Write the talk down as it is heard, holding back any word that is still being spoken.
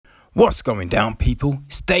What's going down, people?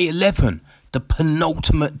 It's day 11, the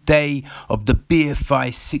penultimate day of the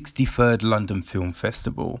BFI 63rd London Film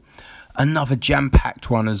Festival. Another jam-packed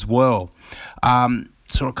one as well.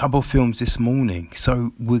 Saw a couple of films this morning.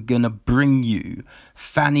 So we're going to bring you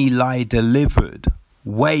Fanny Lie Delivered,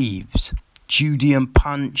 Waves, Judy and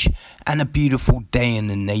Punch, and A Beautiful Day in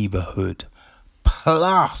the Neighborhood.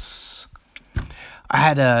 Plus, I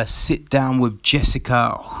had a sit down with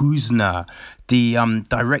Jessica Husner, the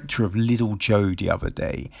director of Little Joe, the other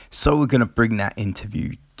day. So we're going to bring that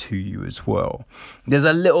interview to you as well. There's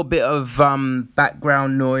a little bit of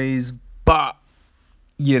background noise, but,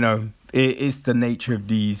 you know, it's the nature of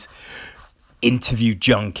these interview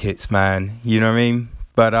junkets, man. You know what I mean?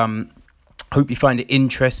 But hope you find it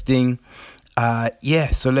interesting.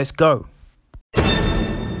 So let's go.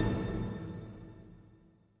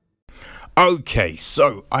 Okay,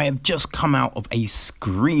 so I have just come out of a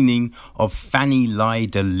screening of Fanny Lie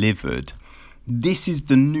Delivered. This is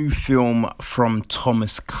the new film from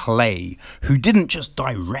Thomas Clay, who didn't just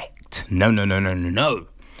direct. No.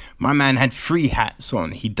 My man had three hats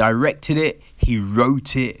on. He directed it, he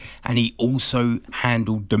wrote it, and he also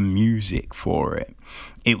handled the music for it.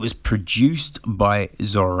 It was produced by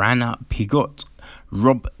Zorana Pigot,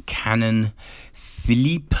 Rob Cannon,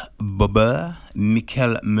 Philippe Bober,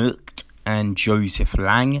 Michael Merkt, and Joseph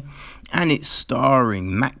Lang, and it's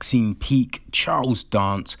starring Maxine Peake, Charles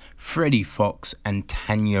Dance, Freddie Fox, and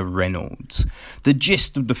Tanya Reynolds. The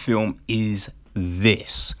gist of the film is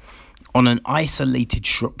this. On an isolated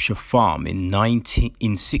Shropshire farm in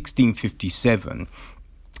 1657,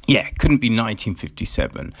 couldn't be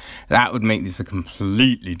 1957. That would make this a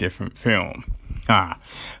completely different film.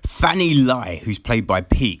 Fanny Lie, who's played by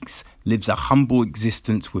Peakes, lives a humble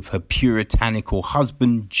existence with her puritanical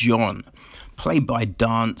husband John, played by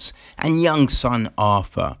Dance, and young son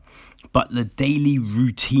Arthur. But the daily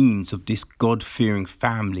routines of this God-fearing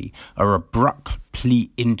family are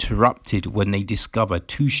abruptly interrupted when they discover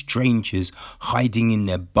two strangers hiding in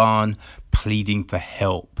their barn, pleading for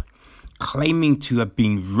help. Claiming to have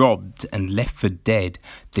been robbed and left for dead,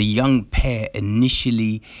 the young pair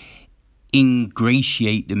initially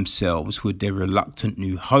ingratiate themselves with their reluctant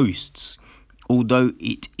new hosts, although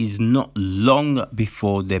it is not long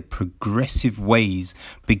before their progressive ways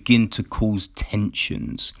begin to cause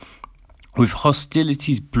tensions. With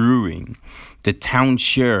hostilities brewing, the town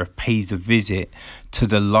sheriff pays a visit to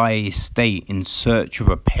the Lie estate in search of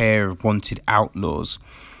a pair of wanted outlaws,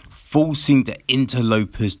 forcing the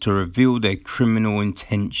interlopers to reveal their criminal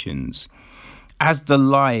intentions. As the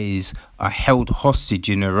Lies are held hostage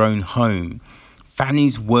in her own home,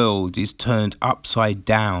 Fanny's world is turned upside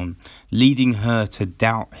down, leading her to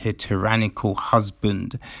doubt her tyrannical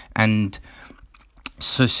husband and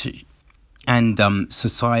societal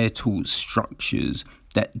structures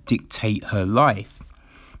that dictate her life.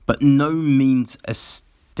 But no means a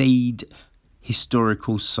staid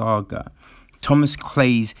historical saga. Thomas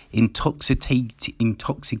Clay's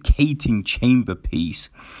intoxicating chamber piece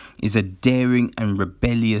is a daring and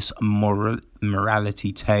rebellious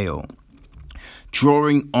morality tale,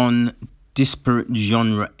 drawing on disparate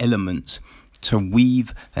genre elements to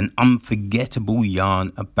weave an unforgettable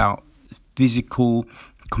yarn about physical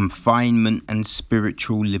confinement and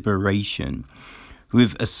spiritual liberation,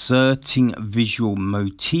 with asserting visual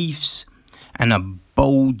motifs and a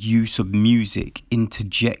bold use of music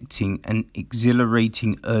interjecting an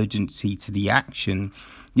exhilarating urgency to the action.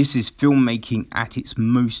 This is filmmaking at its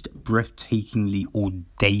most breathtakingly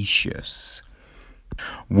audacious.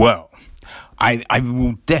 Well, I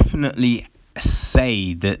will definitely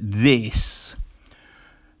say that this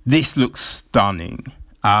looks stunning.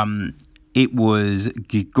 It was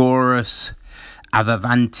Gigoras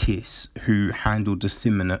Avavantis who handled the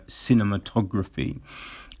cinematography.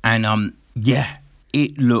 And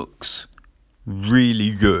it looks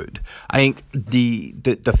really good. I think the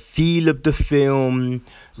feel of the film,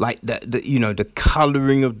 like the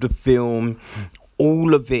colouring of the film,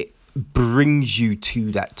 all of it brings you to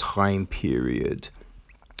that time period.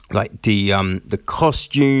 Like the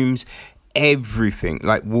costumes, everything.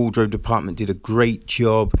 Like wardrobe department did a great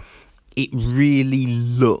job. It really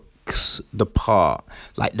looks the part.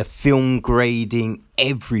 Like the film grading,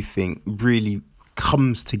 everything really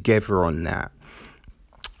comes together on that.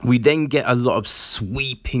 We then get a lot of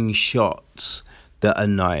sweeping shots that are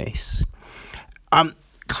nice.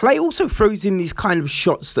 Clay also throws in these kind of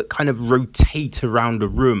shots that kind of rotate around a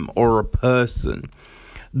room or a person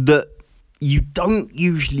that you don't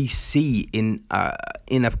usually see in a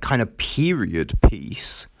kind of period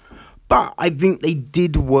piece. But I think they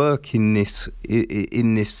did work in this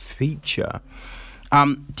feature.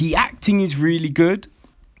 The acting is really good.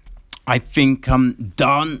 I think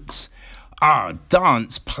Dance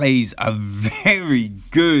plays a very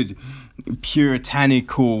good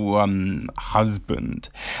puritanical husband,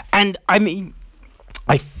 and I mean,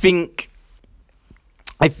 I think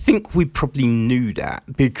we probably knew that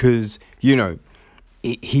because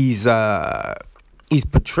his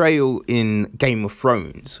portrayal in Game of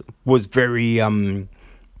Thrones was very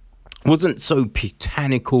wasn't so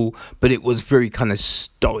puritanical, but it was very kind of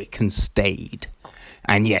stoic and staid.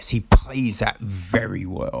 And yes, he plays that very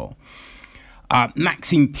well.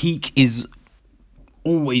 Maxine Peake is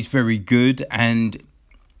always very good, and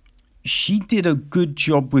she did a good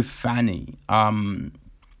job with Fanny. I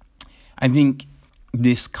think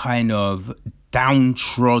this kind of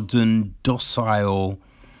downtrodden, docile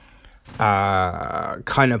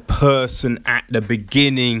kind of person at the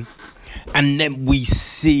beginning, and then we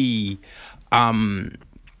see kind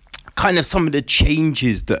of some of the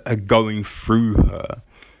changes that are going through her,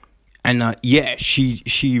 and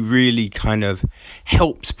she really kind of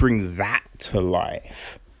helps bring that to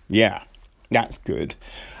life. Yeah, that's good.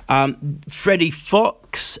 Freddie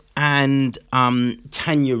Fox and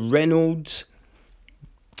Tanya Reynolds,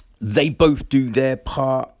 they both do their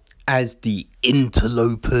part as the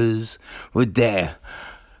interlopers with their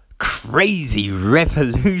crazy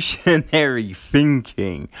revolutionary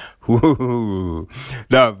thinking. Whoa.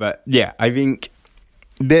 No, but yeah, I think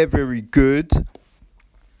they're very good.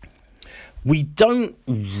 We don't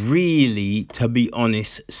really, to be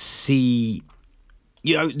honest, see,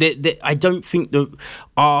 I don't think that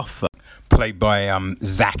Arthur, played by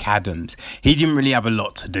Zach Adams, he didn't really have a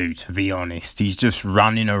lot to do, to be honest. He's just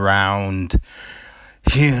running around,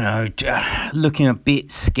 looking a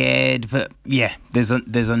bit scared, but yeah, it's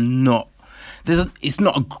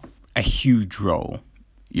not a huge role.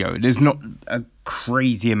 There's not a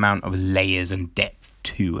crazy amount of layers and depth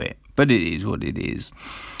to it, but it is what it is.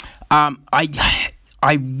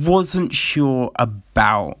 I wasn't sure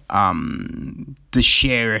about the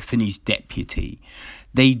sheriff and his deputy.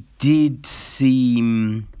 They did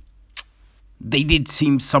seem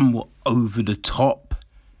somewhat over the top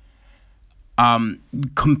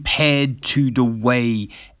compared to the way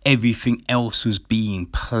everything else was being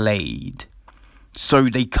played. So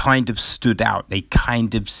they kind of stood out. They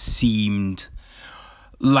kind of seemed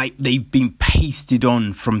like they've been pasted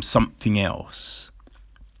on from something else.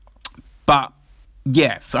 But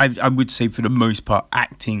yeah, I would say for the most part,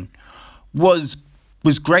 acting was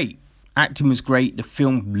great. Acting was great. The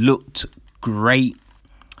film looked great.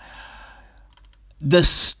 The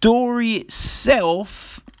story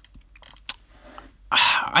itself,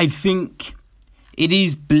 I think it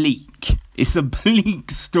is bleak. It's a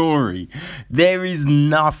bleak story. There is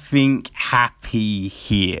nothing happy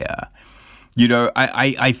here.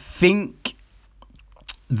 I think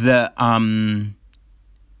that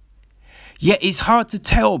it's hard to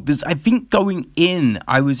tell, because I think going in,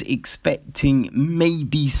 I was expecting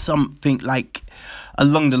maybe something like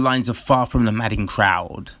along the lines of Far From the Madding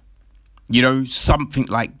Crowd. Something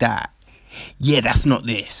like that. Yeah, that's not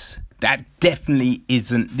this. That definitely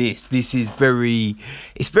isn't this. This is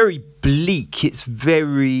it's very bleak. It's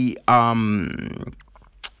very kind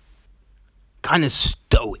of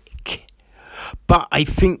stoic. But I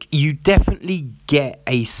think you definitely get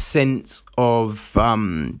a sense of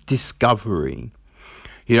discovery.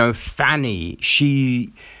 Fanny,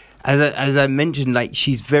 she, as I mentioned, like,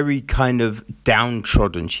 she's very kind of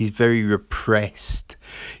downtrodden. She's very repressed.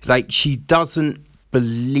 Like, she doesn't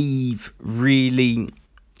believe really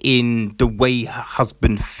in the way her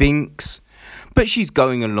husband thinks, but she's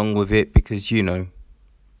going along with it because,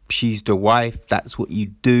 she's the wife. That's what you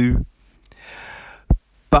do.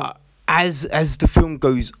 But as the film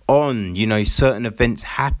goes on, certain events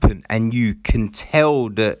happen, and you can tell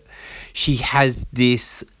that she has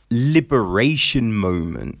this liberation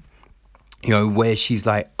moment, where she's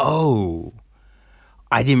like, oh,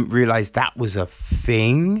 I didn't realize that was a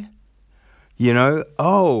thing,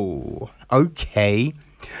 oh, okay.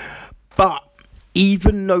 But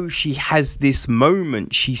even though she has this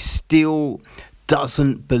moment, she still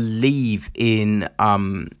doesn't believe in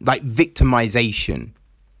victimization.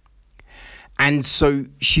 And so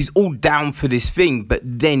she's all down for this thing, but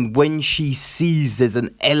then when she sees there's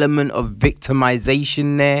an element of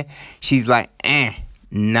victimization there, she's like,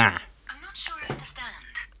 nah. I'm not sure I understand.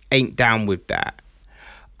 Ain't down with that.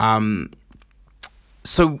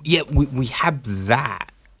 So yeah, we have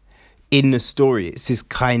that in the story. It's this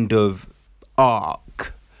kind of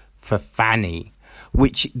arc for Fanny,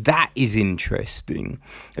 which that is interesting,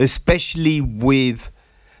 especially with,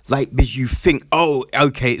 like, because you think, oh,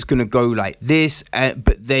 okay, it's going to go like this,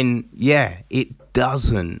 but then, yeah, it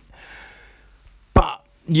doesn't. But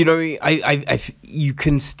you know, you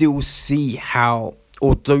can still see how,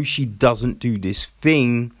 although she doesn't do this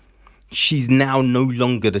thing, she's now no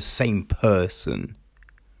longer the same person.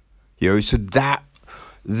 You know, so that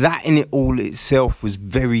in it all itself was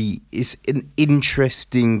it's an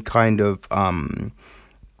interesting kind of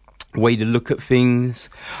way to look at things.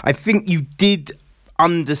 I think you did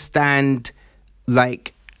understand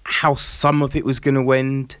like how some of it was going to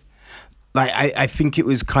end. Like I think it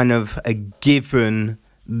was kind of a given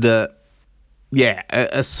that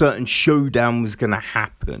a certain showdown was going to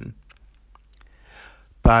happen.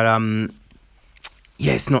 But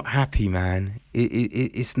it's not happy, man.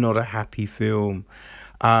 It's not a happy film.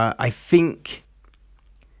 I think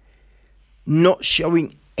not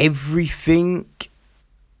showing everything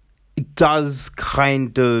does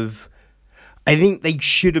kind of... I think they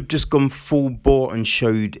should have just gone full bore and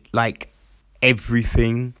showed, like,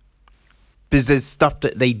 everything. Because there's stuff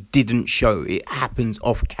that they didn't show. It happens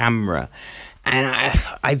off camera. And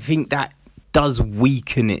I think that does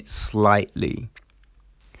weaken it slightly.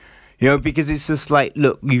 You know, because it's just like,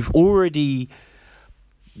 look, you've already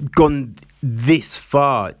gone this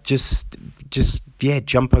far. Just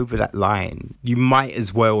jump over that line. You might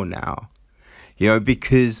as well now. You know,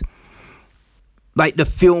 because like the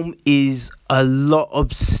film is a lot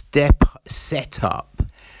of setup,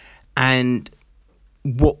 and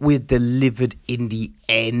what we're delivered in the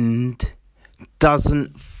end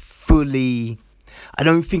doesn't fully... I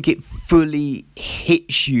don't think it fully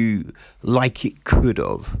hits you like it could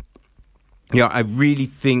have. You know, I really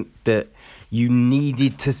think that you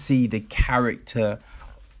needed to see the character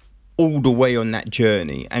all the way on that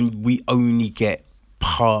journey, and we only get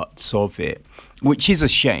parts of it, which is a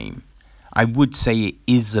shame. I would say it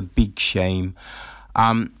is a big shame.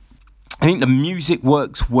 I think the music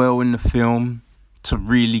works well in the film to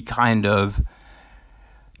really kind of,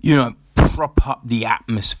 you know, prop up the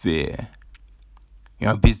atmosphere. You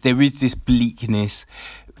know, because there is this bleakness,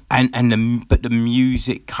 but the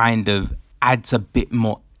music kind of adds a bit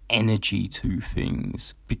more energy to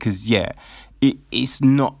things, because it's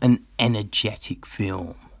not an energetic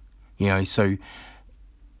film, you know. So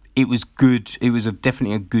it was good. It was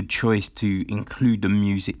definitely a good choice to include the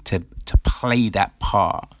music to play that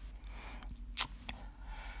part.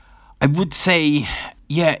 I would say,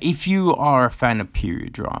 if you are a fan of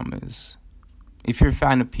period dramas,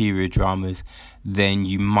 then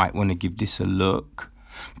you might want to give this a look.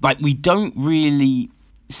 Like, we don't really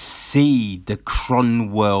see the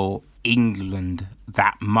Cromwell England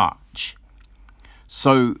that much.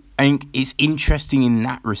 So I think it's interesting in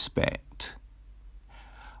that respect.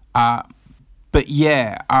 But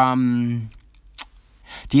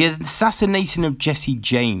the assassination of Jesse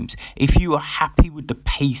James, if you are happy with the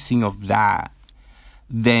pacing of that,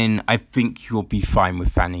 then I think you'll be fine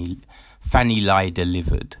with Fanny Lie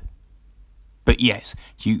Delivered. But yes,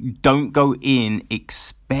 you don't go in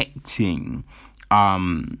expecting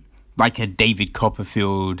like a David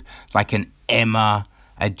Copperfield, like an Emma,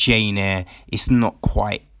 a Jane Eyre. It's not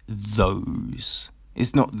quite those.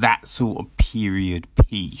 It's not that sort of period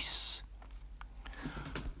piece.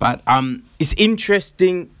 But it's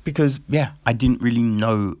interesting because I didn't really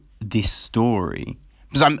know this story,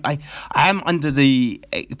 because I am under the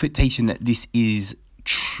expectation that this is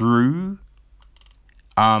true.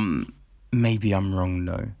 Maybe I'm wrong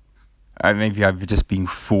though. Maybe I've just been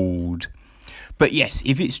fooled. But yes,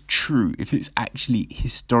 if it's true, if it's actually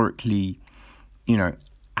historically, you know,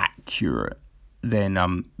 accurate,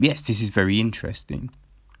 then yes, this is very interesting.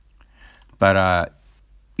 But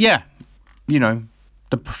you know,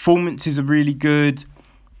 the performances are really good,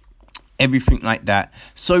 everything like that.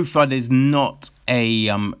 So far, there's not a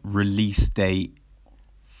release date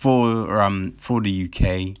for the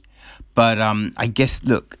UK, but I guess,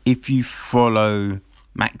 look, if you follow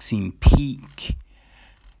Maxine Peake,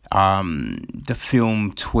 the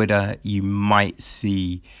film Twitter, you might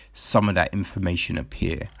see some of that information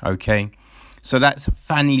appear. Okay, so that's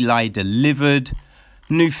Fanny Lie Delivered,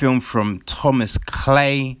 new film from Thomas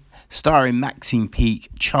Clay, starring Maxine Peake,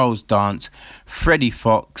 Charles Dance, Freddie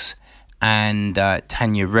Fox, and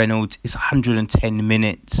Tanya Reynolds. It's 110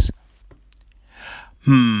 minutes.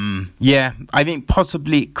 I think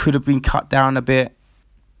possibly it could have been cut down a bit,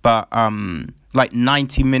 but like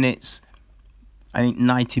 90 minutes. I think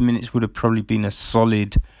 90 minutes would have probably been a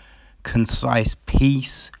solid, concise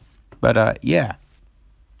piece. But you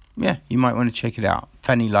might want to check it out.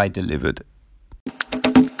 Fanny Lie Delivered.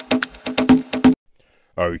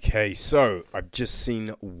 Okay, so I've just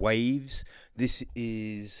seen Waves. This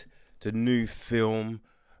is the new film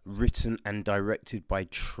written and directed by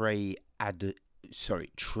Trey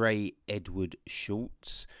Trey Edward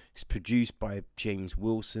Schultz. It's produced by James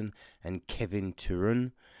Wilson and Kevin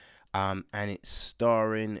Turun. And it's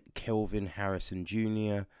starring Kelvin Harrison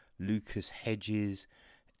Jr., Lucas Hedges,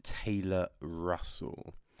 Taylor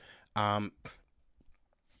Russell. The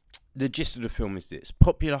gist of the film is this.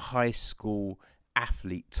 Popular high school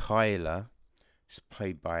athlete Tyler, is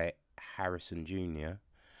played by Harrison Jr.,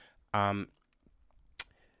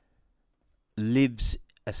 lives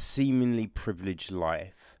a seemingly privileged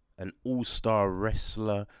life. An all-star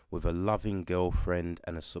wrestler with a loving girlfriend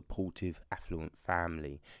and a supportive, affluent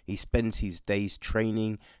family. He spends his days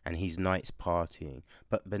training and his nights partying.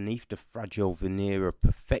 But beneath the fragile veneer of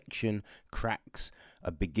perfection, cracks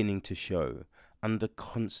are beginning to show. Under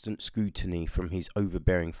constant scrutiny from his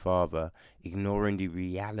overbearing father, ignoring the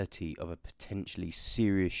reality of a potentially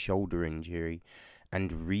serious shoulder injury,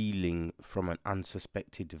 and reeling from an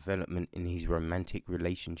unsuspected development in his romantic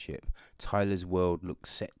relationship, Tyler's world looks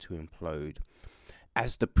set to implode.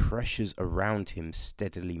 As the pressures around him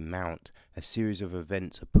steadily mount, a series of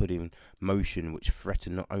events are put in motion which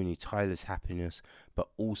threaten not only Tyler's happiness, but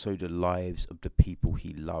also the lives of the people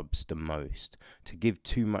he loves the most. To give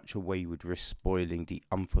too much away would risk spoiling the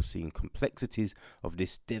unforeseen complexities of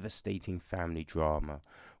this devastating family drama,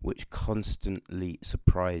 which constantly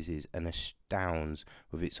surprises and astounds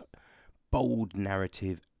with its bold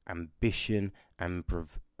narrative, ambition, and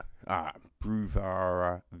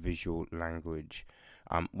bravura visual language.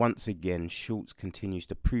 Once again, Schultz continues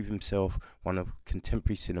to prove himself one of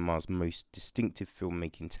contemporary cinema's most distinctive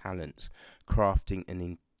filmmaking talents, crafting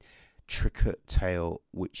an intricate tale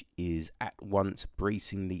which is at once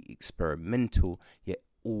bracingly experimental, yet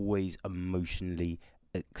always emotionally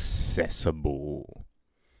accessible.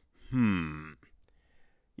 You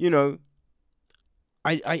know,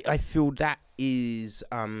 I feel that is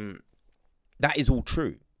all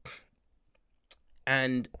true.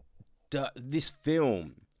 And this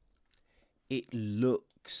film, it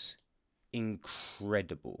looks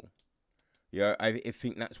incredible. Yeah, I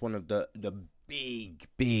think that's one of the big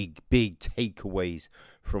takeaways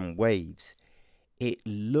from Waves. It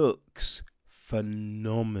looks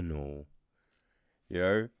phenomenal.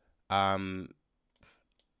 You know,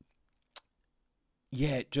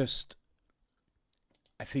 just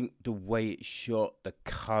I think the way it's shot, the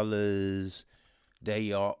colors,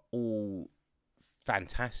 they are all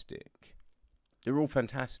fantastic. They're all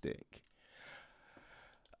fantastic.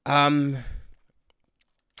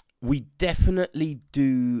 We definitely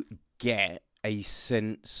do get a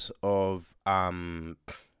sense of a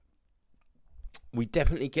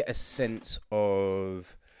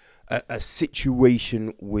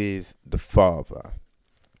situation with the father.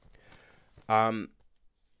 And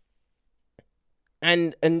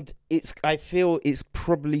I feel it's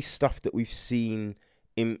probably stuff that we've seen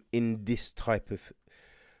in this type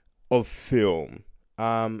of film.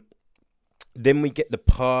 Then we get the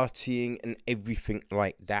partying and everything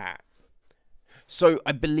like that. So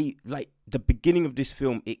I believe, like, the beginning of this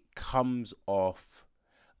film, it comes off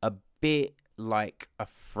a bit like a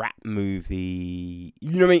frat movie.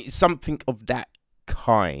 You know what I mean? Something of that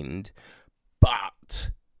kind.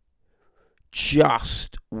 But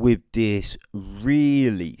just with this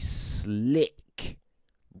really slick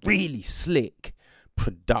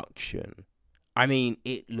production. I mean,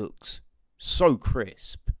 it looks so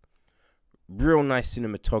crisp. Real nice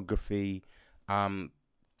cinematography.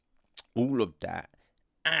 All of that.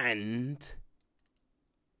 And,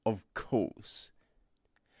 of course,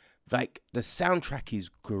 like, the soundtrack is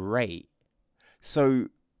great. So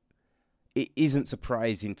it isn't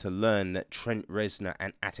surprising to learn that Trent Reznor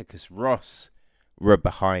and Atticus Ross were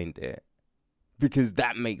behind it, because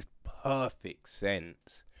that makes perfect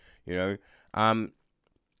sense, you know.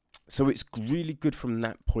 So it's really good from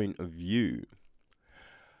that point of view.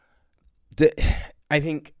 I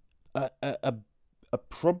think a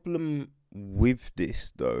problem with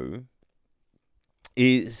this, though,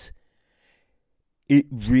 is it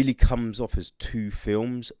really comes off as two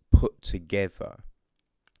films put together.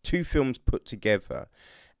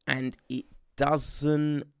 And it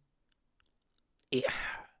doesn't...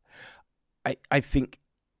 I think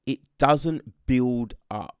it doesn't build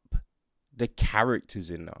up the characters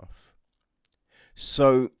enough.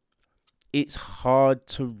 So it's hard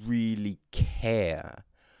to really care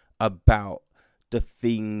about the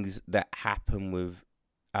things that happen with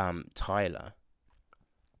Tyler.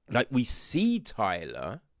 Like, we see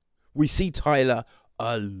Tyler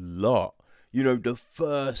a lot. You know, the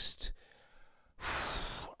first,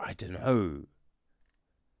 I don't know,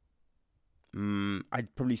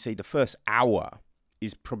 I'd probably say the first hour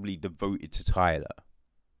is probably devoted to Tyler.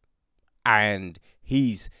 And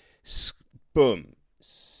he's boom,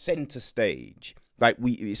 center stage. Like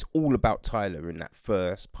it's all about Tyler in that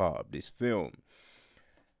first part of this film.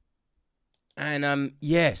 And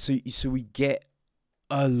so we get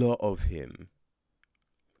a lot of him,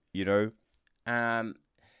 you know, and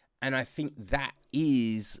I think that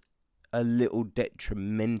is a little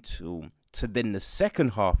detrimental to then the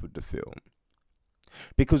second half of the film,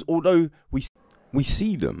 because although we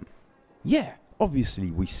see them, yeah,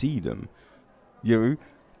 obviously we see them, you know,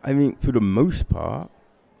 I mean, for the most part,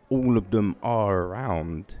 all of them are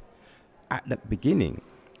around at the beginning,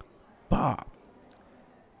 but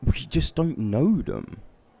we just don't know them.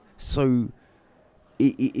 So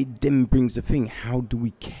it then brings the thing, how do we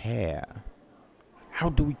care? How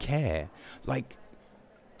do we care? Like,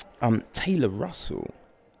 Taylor Russell,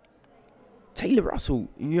 you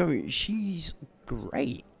know, she's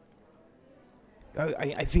great.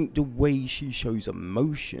 I think the way she shows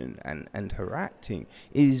emotion and her acting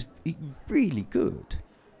is really good.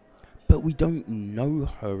 But we don't know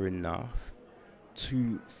her enough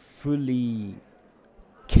to fully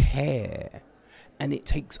care. And it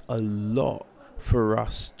takes a lot for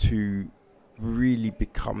us to really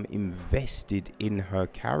become invested in her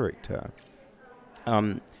character.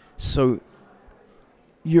 So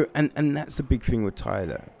and that's the big thing with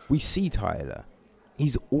Tyler. We see Tyler.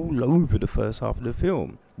 He's all over the first half of the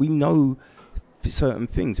film. We know certain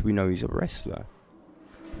things. We know he's a wrestler.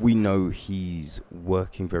 We know he's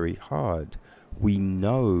working very hard. We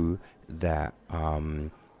know that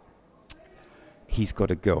he's got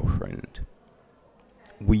a girlfriend.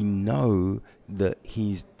 We know that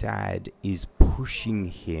his dad is pushing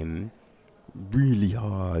him really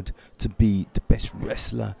hard to be the best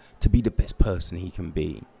wrestler, to be the best person he can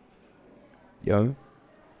be. You know?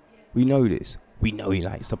 We know this. We know he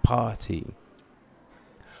likes to party.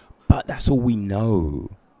 But that's all we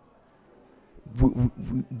know.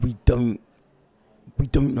 We don't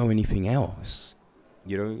know anything else.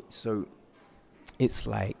 You know? So it's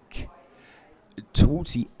like,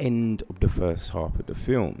 towards the end of the first half of the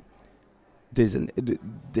film,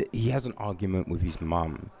 he has an argument with his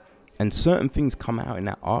mum, and certain things come out in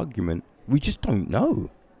that argument we just don't know.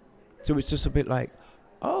 So it's just a bit like,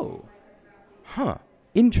 oh,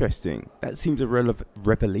 interesting. That seems a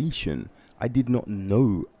revelation. I did not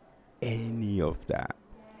know any of that,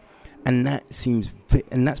 and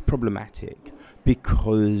that's problematic,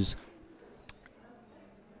 because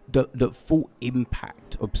the full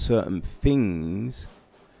impact of certain things,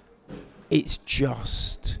 it's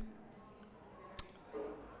just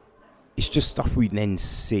stuff we then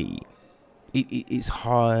see. It's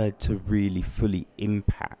hard to really fully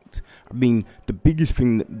impact. I mean, the biggest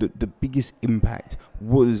thing, the biggest impact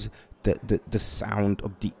was the sound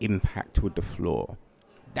of the impact with the floor.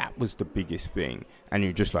 That was the biggest thing, and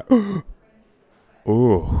you're just like,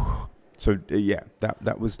 oh. So yeah,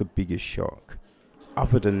 that was the biggest shock.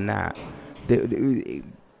 Other than that,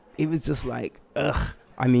 it was just like, ugh.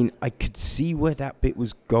 I mean, I could see where that bit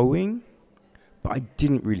was going, but I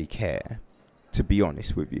didn't really care, to be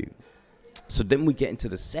honest with you. So then we get into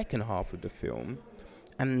the second half of the film,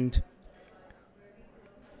 and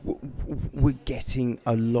we're getting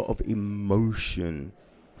a lot of emotion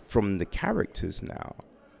from the characters now,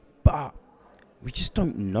 but we just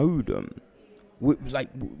don't know them. We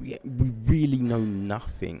really know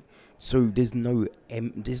nothing. So there's no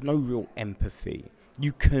real empathy.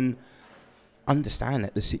 You can understand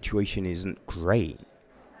that the situation isn't great.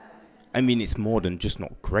 I mean, it's more than just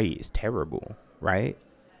not great. It's terrible, right?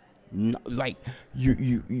 No, like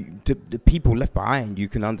the people left behind, you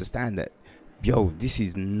can understand that, yo, this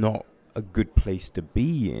is not a good place to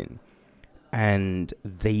be in, and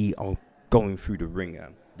they are going through the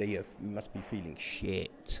ringer. They must be feeling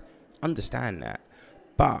shit. Understand that,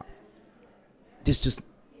 but there's just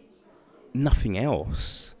nothing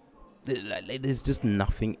else. There's just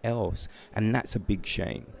nothing else, and that's a big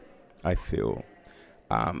shame, I feel.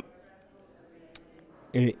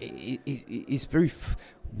 It's very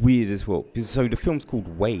weird as well. So the film's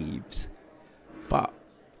called Waves, but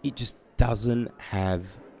it just doesn't have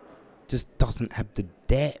the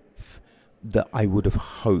depth that I would have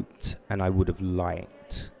hoped and I would have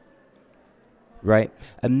liked. Right?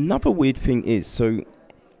 Another weird thing is, so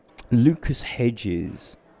Lucas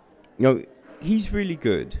Hedges, you know, he's really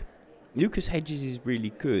good. Lucas Hedges is really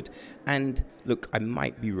good. And look, I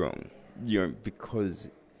might be wrong, you know, because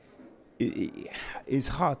it's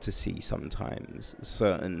hard to see sometimes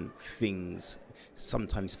certain things,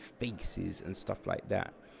 sometimes faces and stuff like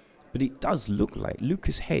that. But it does look like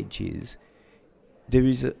Lucas Hedges, there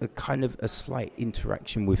is a kind of a slight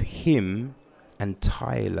interaction with him and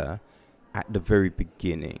Tyler at the very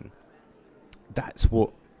beginning. That's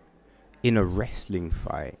what in a wrestling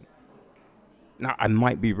fight. Now, I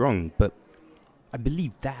might be wrong, but I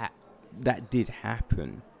believe that did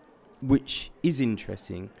happen, which is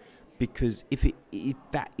interesting, because if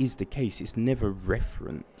that is the case, it's never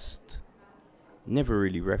really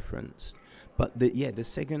referenced. But the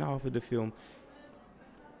second half of the film,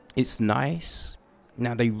 it's nice.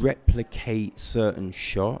 Now, they replicate certain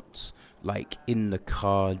shots, like in the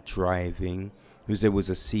car driving, because there was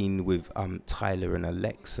a scene with Tyler and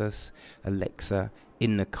Alexa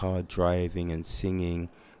in the car driving and singing,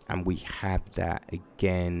 and we have that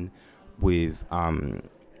again with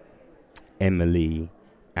Emily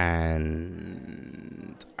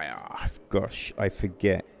and I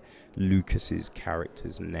forget Lucas's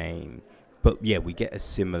character's name. But yeah, we get a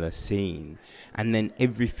similar scene, and then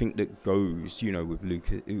everything that goes, with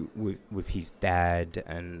Lucas, with his dad,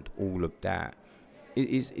 and all of that,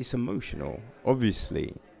 it's emotional,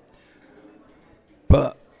 obviously.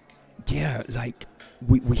 But yeah, like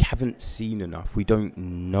we haven't seen enough. We don't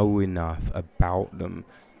know enough about them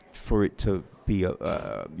for it to be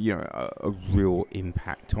a real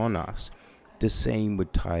impact on us. The same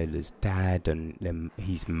with Tyler's dad and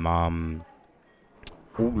his mum,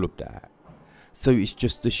 all of that. So it's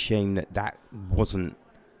just a shame that wasn't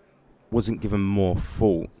given more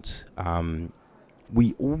thought.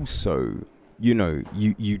 We also,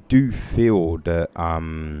 you do feel that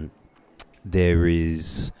there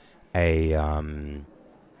is there's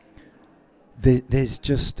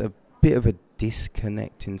just a bit of a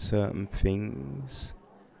disconnect in certain things.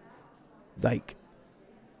 Like,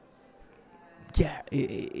 yeah,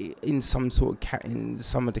 in some sort of in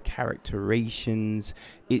some of the characterizations,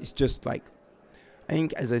 it's just like, I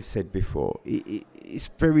think, as I said before, it's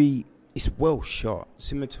well shot.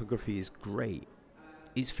 Cinematography is great.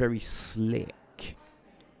 It's very slick.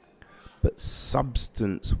 But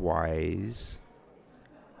substance-wise,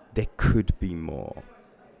 there could be more.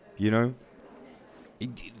 There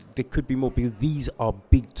could be more, because these are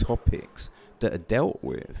big topics that are dealt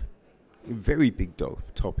with. Very big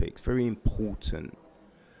topics, very important.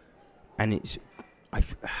 And it's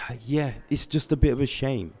just a bit of a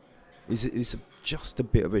shame. It's just a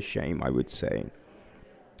bit of a shame, I would say.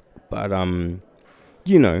 But I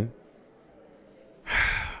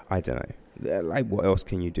don't know. Like, what else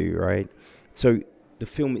can you do, right? So the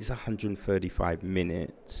film is 135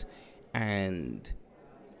 minutes, and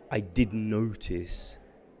I did notice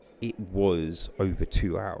it was over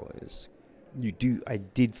 2 hours. I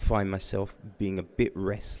did find myself being a bit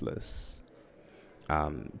restless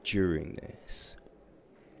during this.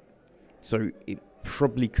 So it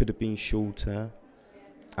probably could have been shorter.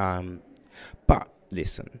 But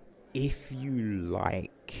listen, if you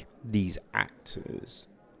like these actors,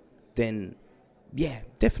 then yeah,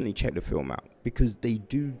 definitely check the film out, because they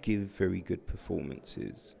do give very good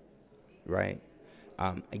performances, right?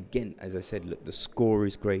 Again, as I said, look, the score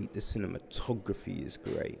is great, the cinematography is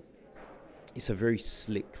great. It's a very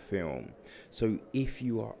slick film. So if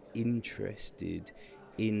you are interested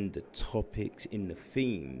in the topics, in the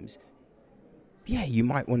themes, yeah, you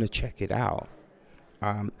might want to check it out.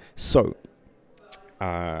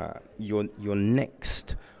 Your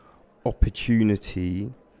next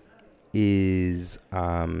opportunity is,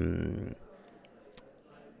 I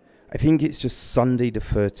think it's just Sunday the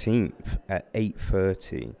 13th at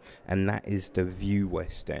 8:30, and that is the View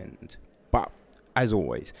West End. But as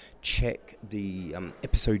always, check the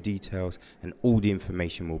episode details, and all the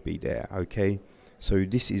information will be there, okay? So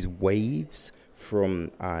this is Waves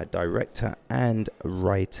from director and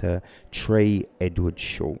writer Trey Edward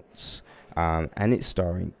Schultz. And it's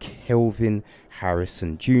starring Kelvin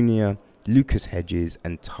Harrison Jr., Lucas Hedges,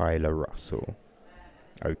 and Tyler Russell.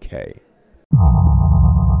 Okay.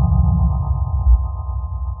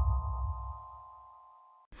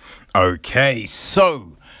 Okay,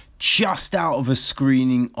 so just out of a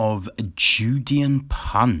screening of Judean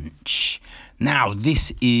Punch. Now,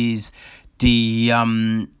 this is the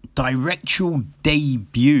directorial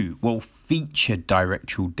debut, featured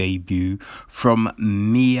directorial debut from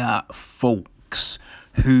Mia Fawkes,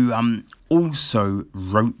 who also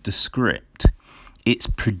wrote the script. It's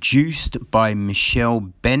produced by Michelle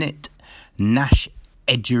Bennett, Nash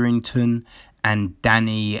Edgerington, and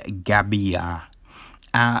Danny Gabia.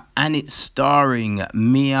 And it's starring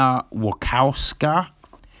Mia Wasikowska,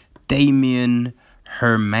 Damien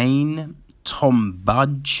Hermaine, Tom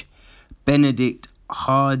Budge, Benedict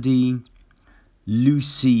Hardy,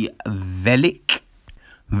 Lucy Vellick,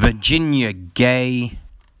 Virginia Gay,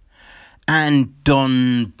 and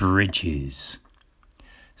Don Bridges.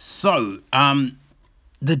 So,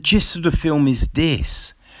 the gist of the film is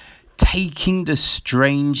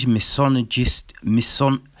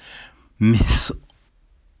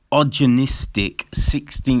misogynistic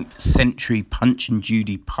 16th century Punch and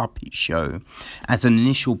Judy puppet show as an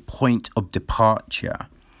initial point of departure.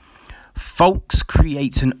 Folks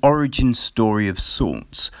creates an origin story of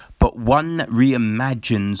sorts, but one that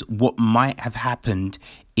reimagines what might have happened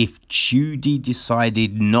if Judy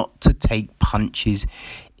decided not to take Punch's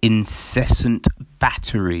incessant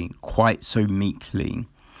battery quite so meekly.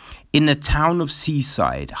 In the town of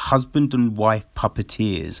Seaside, husband and wife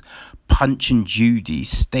puppeteers Punch and Judy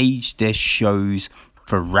staged their shows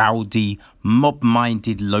for rowdy,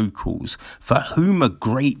 mob-minded locals for whom a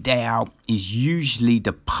great day out is usually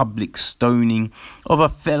the public stoning of a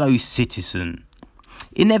fellow citizen.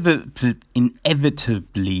 Inevitably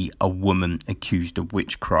a woman accused of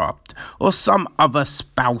witchcraft or some other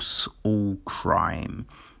spousal crime.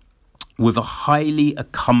 With a highly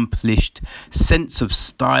accomplished sense of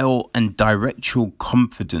style and directorial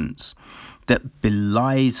confidence that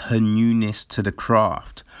belies her newness to the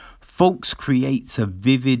craft, Folks creates a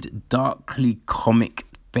vivid, darkly comic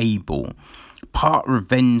fable, part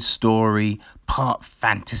revenge story, part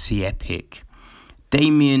fantasy epic.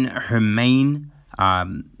 Damien Hermain,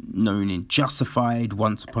 known in Justified,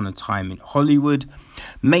 Once Upon a Time in Hollywood,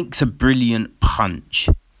 makes a brilliant Punch,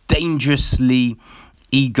 dangerously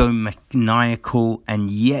egomaniacal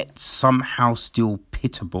and yet somehow still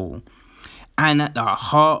pitiable. And at the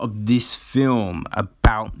heart of this film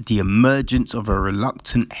about the emergence of a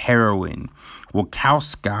reluctant heroine,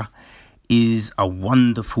 Wachowska is a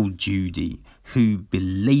wonderful Judy who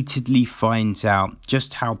belatedly finds out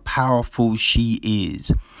just how powerful she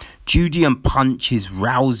is. Judy and Punch is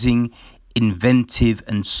rousing, inventive,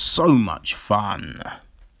 and so much fun.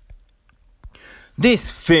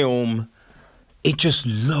 This film, it just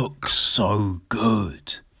looks so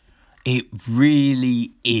good. It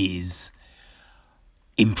really is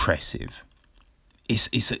impressive.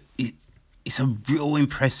 It's a real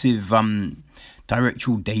impressive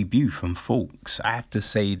directorial debut from Folks. I have to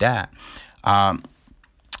say that.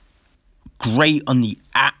 Great on the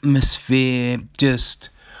atmosphere, just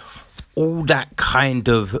all that kind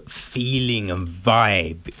of feeling and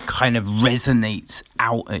vibe kind of resonates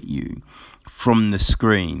out at you from the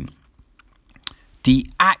screen.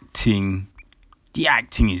 The acting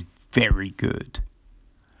is very good.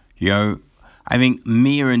 You know, I think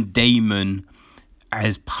Mia and Damon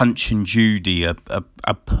as Punch and Judy are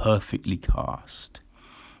perfectly cast.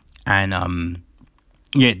 And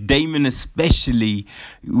Damon especially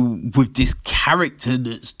with this character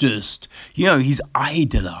that's just, he's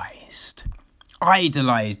idolized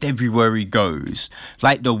everywhere he goes.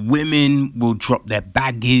 Like the women will drop their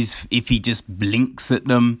baggies if he just blinks at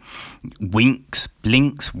them. Winks,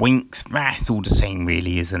 blinks, winks. That's all the same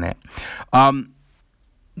really, isn't it?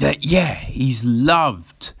 He's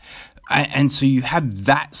loved. And so you have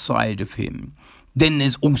that side of him. Then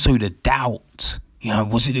there's also the doubt.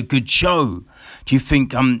 Was it a good show? Do you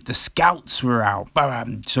think the scouts were out?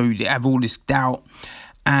 So you have all this doubt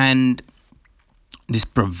and this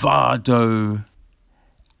bravado.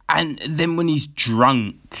 And then when he's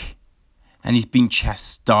drunk and he's being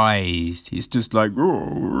chastised, he's just like...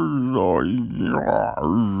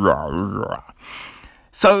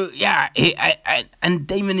 So, and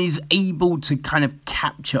Damon is able to kind of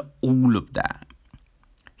capture all of that.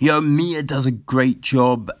 Mia does a great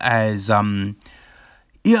job as, like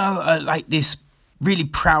this really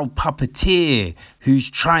proud puppeteer who's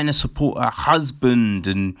trying to support her husband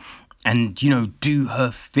and do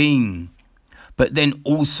her thing. But then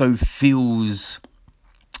also feels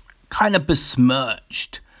kind of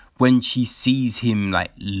besmirched when she sees him, like,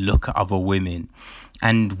 look at other women.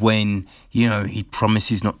 And when, he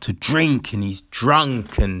promises not to drink and he's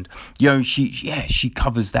drunk and, she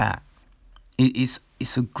covers that. It's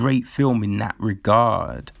a great film in that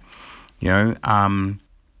regard. I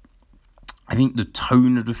think the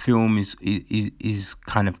tone of the film is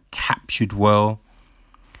kind of captured well.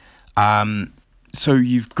 So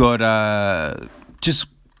you've got just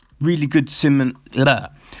really good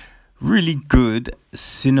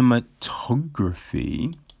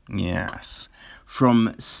cinematography. Yes.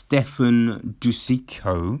 From Stefan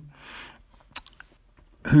Dusico,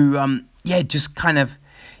 who, just kind of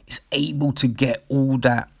is able to get all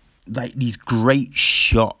that, like, these great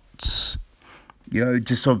shots,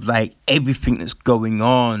 just sort of like everything that's going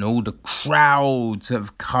on, all the crowds that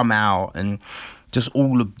have come out, and just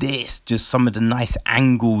all of this, just some of the nice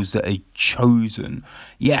angles that are chosen.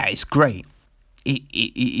 Yeah, it's great. It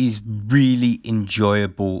is really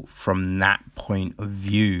enjoyable from that point of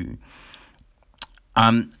view.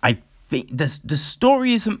 I think the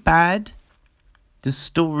story isn't bad.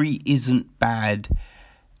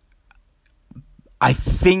 I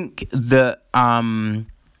think that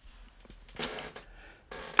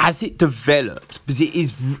as it develops, because it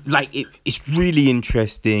is like it's really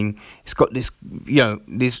interesting. It's got this,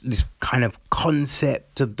 this kind of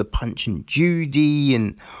concept of the Punch and Judy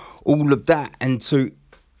and all of that, and so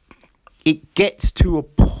it gets to a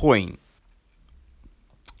point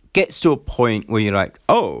where you're like,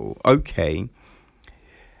 oh, okay.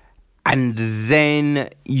 And then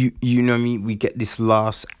you know what I mean, we get this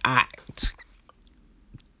last act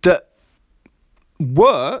that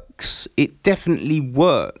works. It definitely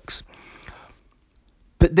works.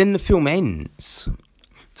 But then the film ends.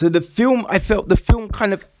 So I felt the film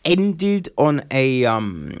kind of ended on a I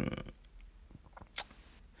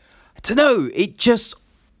don't know, it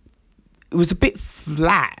was a bit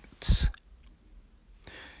flat.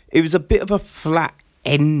 It was a bit of a flat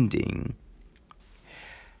ending.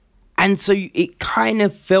 And so it kind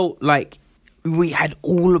of felt like we had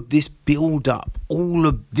all of this build up, all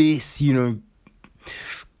of this,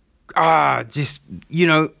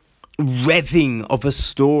 revving of a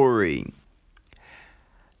story.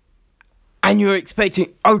 And you're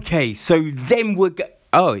expecting, okay, so then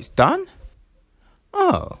oh, it's done?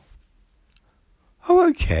 Oh,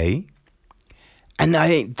 okay. And I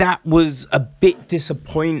think that was a bit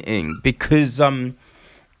disappointing because,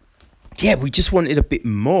 we just wanted a bit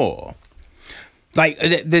more. Like,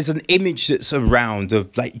 there's an image that's around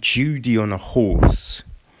of, like, Judy on a horse.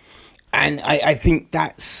 And I think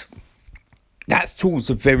that's towards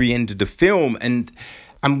the very end of the film. And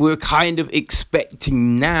we're kind of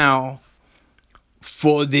expecting now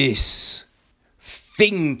for this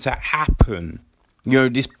thing to happen.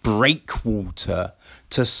 This breakwater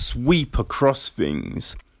to sweep across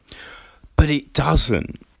things. But it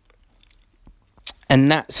doesn't.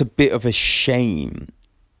 And that's a bit of a shame,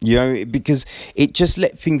 because it just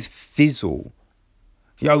let things fizzle.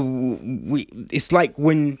 It's like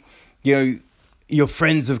when, your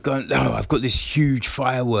friends have gone, oh, I've got this huge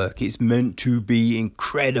firework. It's meant to be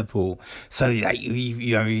incredible. So, like,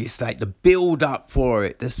 it's like the build up for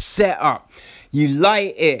it, the setup. You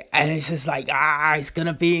light it and it's just like, it's going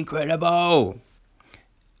to be incredible.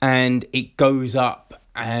 And it goes up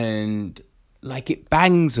and, like, it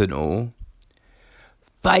bangs and all.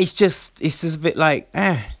 But it's just a bit like,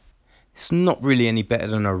 it's not really any better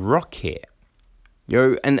than a rocket.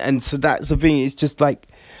 And so that's the thing. It's just like,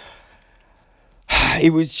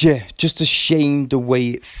 it was just a shame the way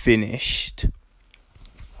it finished.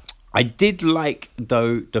 I did like,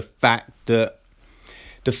 though, the fact that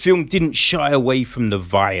the film didn't shy away from the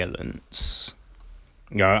violence.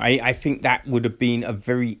 I think that would have been a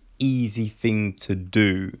very easy thing to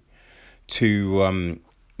do. To,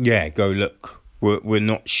 go, look. We're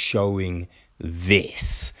not showing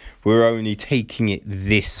this. We're only taking it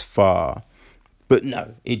this far. But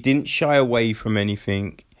no, it didn't shy away from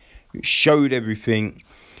anything. It showed everything.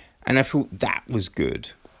 And I thought that was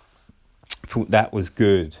good.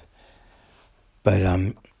 But,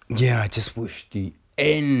 I just wish the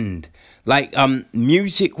end. Like,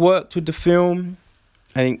 music worked with the film.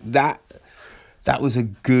 I think that was a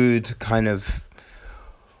good kind of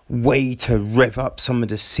way to rev up some of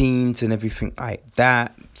the scenes and everything like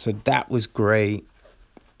that. So that was great.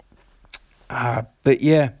 But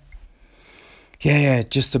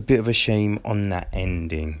just a bit of a shame on that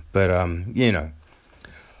ending. But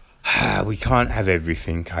we can't have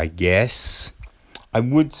everything, I guess. I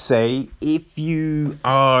would say if you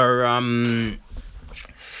are I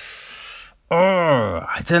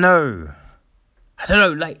don't know,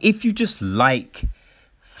 like if you just like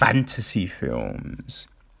fantasy films,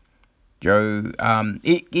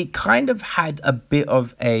 it kind of had a bit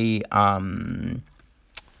of a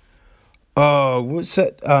what's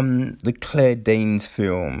that? The Claire Danes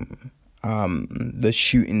film, The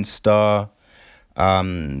Shooting Star,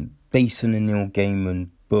 based on a Neil Gaiman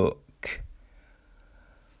book.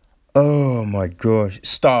 Oh my gosh,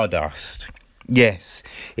 Stardust. Yes,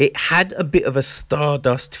 it had a bit of a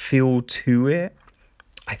Stardust feel to it,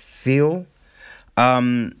 I feel.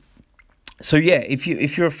 So yeah, if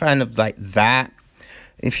you're a fan of like that,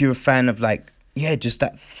 if you're a fan of like just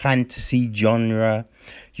that fantasy genre,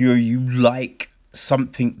 you like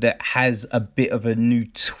something that has a bit of a new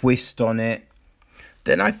twist on it,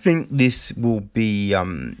 then I think this will be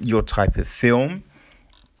your type of film.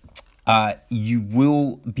 You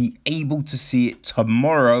will be able to see it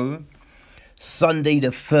tomorrow, Sunday the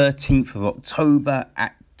 13th of October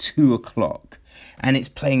at 2:00. And it's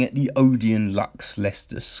playing at the Odeon Lux,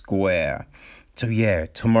 Leicester Square. So yeah,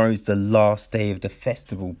 tomorrow's the last day of the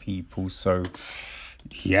festival, people. So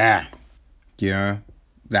yeah,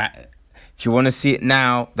 that if you want to see it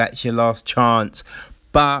now, that's your last chance.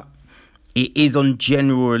 But It is on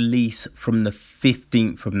general release from the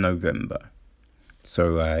 15th of November.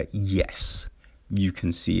 So, yes, you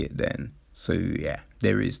can see it then. So, yeah,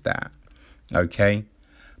 there is that. Okay.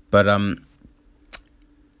 But,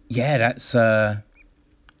 yeah, that's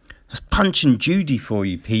Punch and Judy for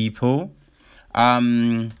you people.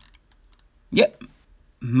 Yep.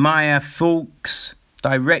 Maya Fawkes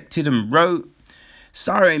directed and wrote,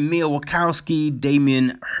 starring Mia Wachowski,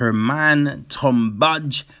 Damien Herman, Tom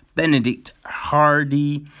Budge, Benedict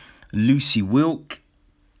Hardy, Lucy Wilk,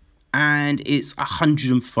 and it's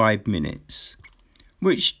 105 minutes,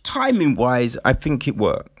 which timing wise I think it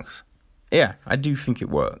works. Yeah, I do think it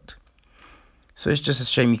worked. So it's just a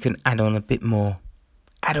shame you can add on a bit more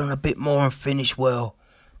and finish well,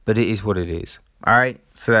 but it is what it is. All right,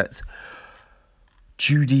 so that's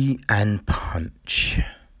Judy and Punch.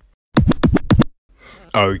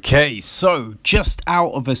 Okay, so just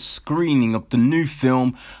out of a screening of the new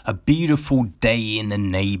film, A Beautiful Day in the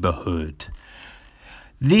Neighborhood.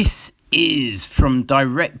 This is from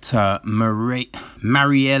director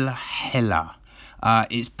Marielle Heller.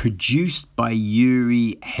 It's produced by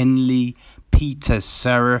Yuri Henley, Peter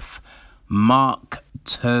Seraf, Mark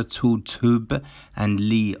Turtletube, and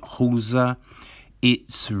Lee Halser.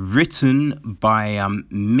 It's written by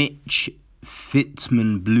Mitch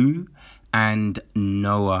Fitzman-Blue and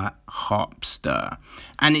Noah Harpster,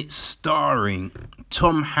 and it's starring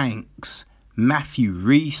Tom Hanks, Matthew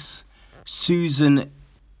Rhys, Susan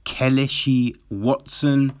Kelechi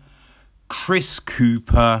Watson, Chris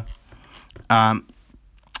Cooper,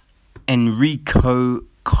 Enrico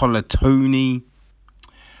Colantoni,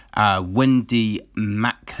 Wendy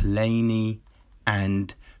McLeany,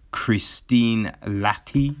 and Christine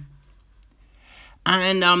Latty.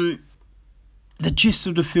 And the gist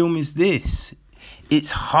of the film is this. It's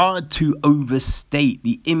hard to overstate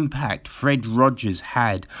the impact Fred Rogers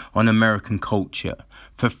had on American culture.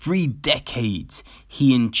 For 3 decades,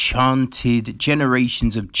 he enchanted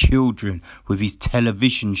generations of children with his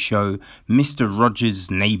television show, Mr. Rogers'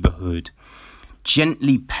 Neighborhood.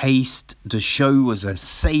 Gently paced, the show was a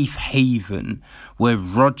safe haven where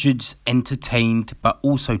Rogers entertained but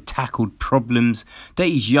also tackled problems that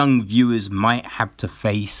his young viewers might have to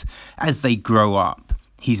face as they grow up.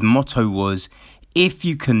 His motto was, if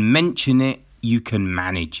you can mention it, you can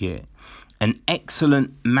manage it. An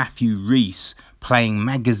excellent Matthew Rhys, playing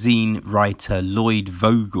magazine writer Lloyd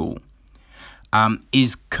Vogel,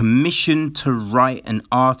 is commissioned to write an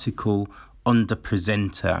article on the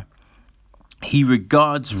presenter. He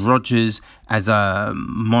regards Rogers as a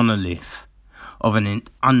monolith of an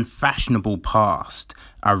unfashionable past,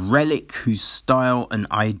 a relic whose style and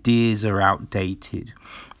ideas are outdated,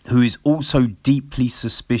 who is also deeply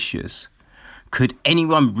suspicious. Could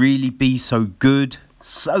anyone really be so good,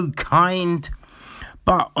 so kind?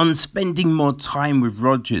 But on spending more time with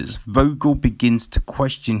Rogers, Vogel begins to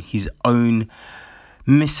question his own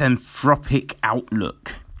misanthropic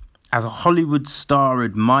outlook. As a Hollywood star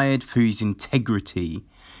admired for his integrity,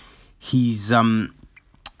 he's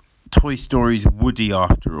Toy Story's Woody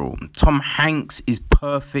after all. Tom Hanks is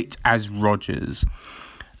perfect as Rogers.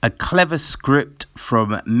 A clever script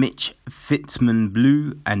from Mitch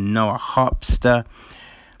Fitzman-Blue and Noah Harpster,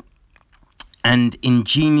 and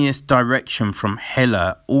ingenious direction from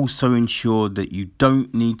Heller also ensured that you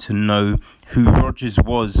don't need to know who Rogers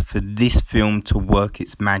was for this film to work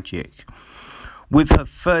its magic. With her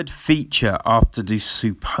third feature after the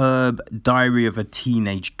superb Diary of a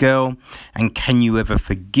Teenage Girl and Can You Ever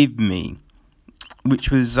Forgive Me,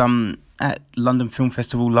 which was at London Film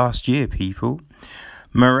Festival last year, people,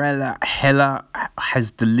 Marielle Heller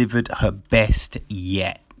has delivered her best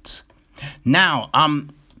yet. Now,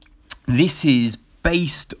 this is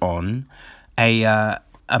based on a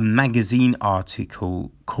magazine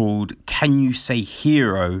article called Can You Say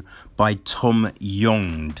Hero by Tom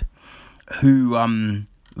Yongd, who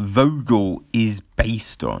Vogel is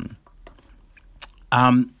based on.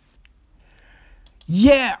 As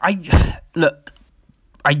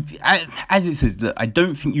it says, look, I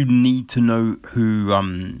don't think you need to know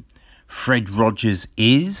who Fred Rogers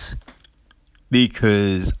is,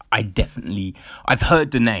 because I've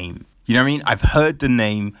heard the name. You know what I mean? I've heard the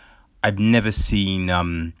name. I've never seen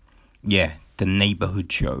the Neighborhood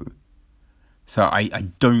show. So I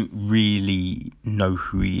don't really know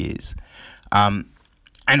who he is. And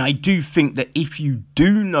I do think that if you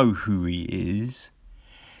do know who he is,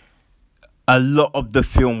 a lot of the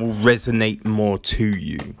film will resonate more to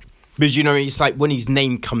you. Because, you know, it's like when his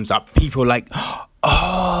name comes up, people are like,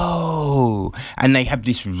 oh, and they have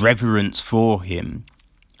this reverence for him.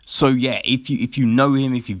 So, yeah, if you know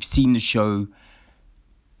him, if you've seen the show,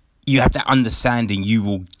 you have that understanding, you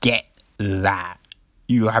will get that.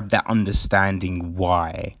 You have that understanding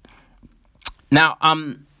why. Now,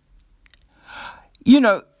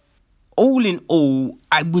 all in all,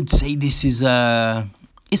 I would say this is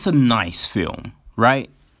it's a nice film, right?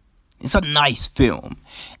 It's a nice film.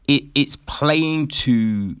 It's playing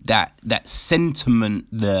to that sentiment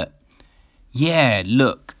that, yeah,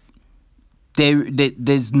 look,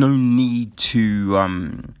 there's no need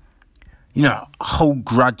to hold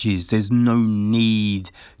grudges. There's no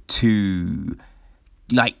need to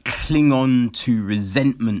cling on to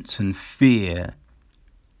resentments and fear,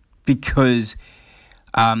 because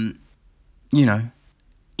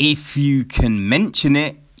if you can mention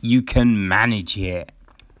it, you can manage it,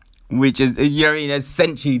 which is,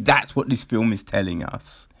 essentially that's what this film is telling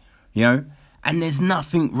us, and there's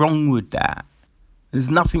nothing wrong with that.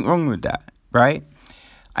 Right?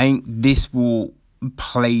 I think this will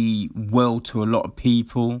play well to a lot of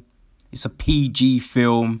people. It's a PG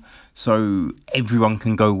film, so everyone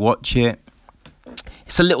can go watch it.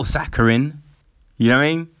 It's a little saccharine, you know what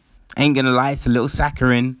I mean? I ain't gonna lie, it's a little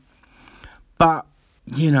saccharine. But,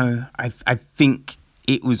 I think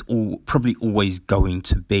it was probably always going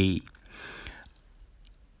to be.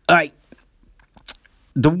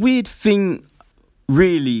 The weird thing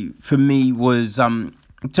really for me was,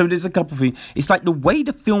 so there's a couple of things. It's the way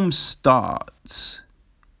the film starts,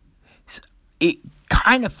 it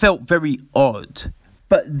kind of felt very odd.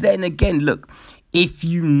 But then again, look, if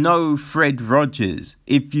you know Fred Rogers,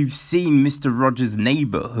 if you've seen Mr. Rogers'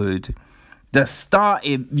 Neighborhood, the start,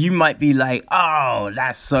 you might be like, oh,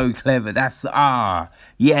 that's so clever. It's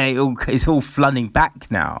all flooding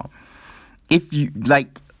back now. If you,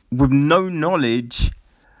 with no knowledge,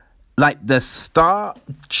 the start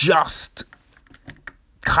just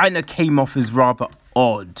kind of came off as rather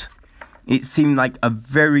odd. It seemed like a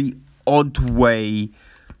very odd way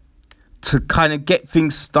to kind of get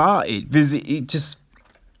things started, because it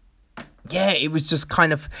was just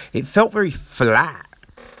kind of, it felt very flat.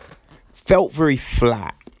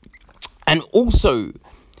 And also,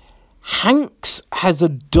 Hanks has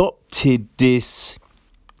adopted this,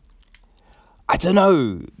 I don't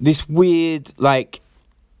know, this weird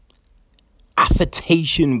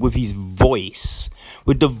affectation with his voice,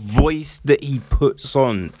 with the voice that he puts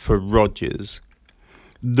on for Rogers,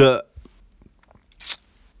 that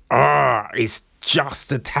it's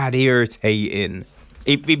just a tad irritating.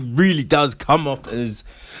 It really does come off as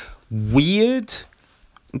weird.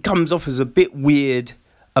 It comes off as a bit weird,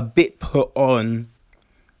 a bit put on,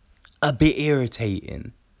 a bit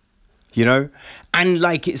irritating, and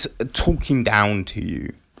it's talking down to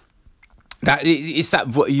you. That it's that,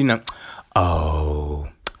 oh,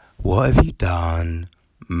 what have you done?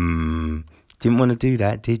 Didn't want to do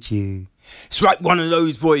that, did you? It's like one of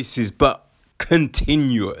those voices, but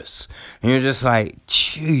continuous, and you're just like,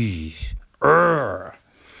 geez. So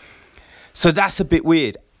that's a bit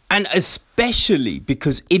weird. And especially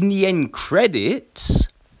because in the end credits,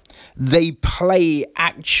 they play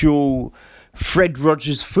actual Fred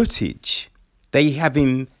Rogers footage. They have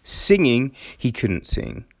him singing. He couldn't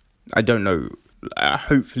sing. I don't know.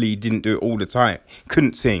 Hopefully he didn't do it all the time.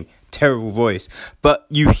 Couldn't sing. Terrible voice. But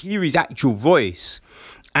you hear his actual voice,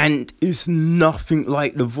 and it's nothing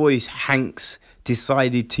like the voice Hanks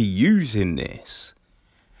decided to use in this.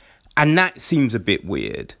 And that seems a bit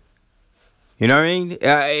weird. You know what I mean?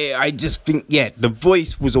 I just think, the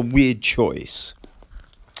voice was a weird choice.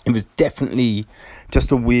 It was definitely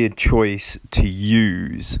just a weird choice to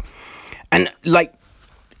use. And,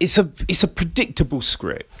 it's a predictable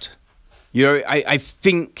script. I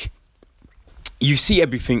think you see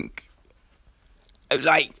everything,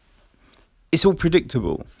 it's all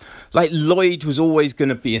predictable. Lloyd was always going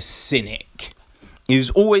to be a cynic. He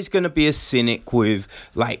was always going to be a cynic with,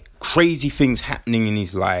 crazy things happening in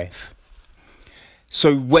his life.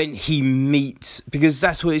 So when he meets, because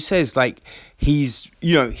that's what it says, he's,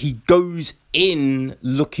 he goes in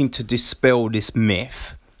looking to dispel this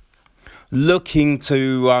myth, looking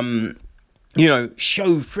to,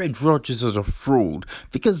 show Fred Rogers as a fraud,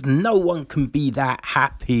 because no one can be that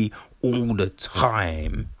happy all the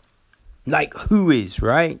time. Who is,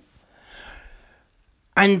 right?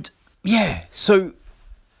 And, so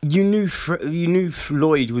you knew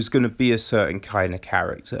Lloyd was going to be a certain kind of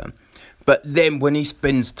character. But then when he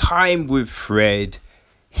spends time with Fred,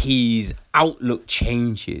 his outlook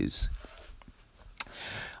changes.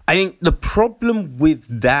 I think the problem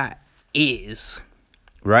with that is,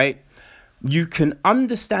 right, you can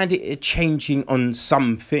understand it changing on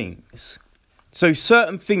some things. So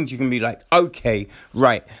certain things you can be like, okay,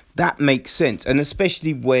 right, that makes sense. And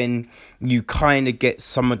especially when you kind of get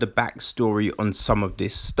some of the backstory on some of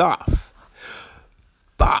this stuff.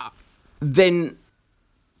 But then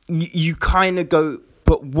you kind of go,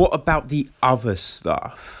 but what about the other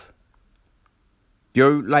stuff?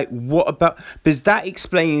 Like, what about, because that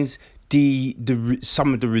explains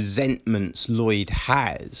some of the resentments Lloyd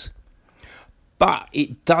has, but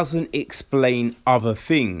it doesn't explain other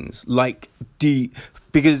things, like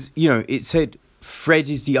because it said Fred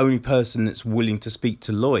is the only person that's willing to speak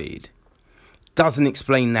to Lloyd. Doesn't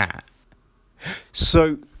explain that.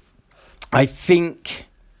 So I think,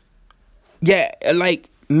 like,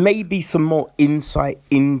 maybe some more insight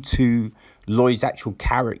into Lloyd's actual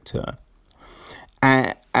character,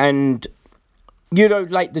 and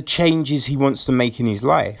like the changes he wants to make in his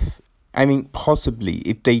life. I mean, possibly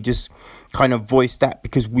if they just kind of voice that,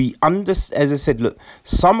 because as I said, look,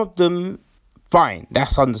 some of them, fine,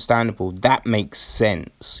 that's understandable, that makes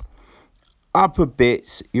sense. Upper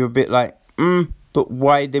bits, you're a bit like, but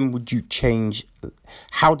why then would you change?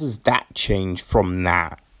 How does that change from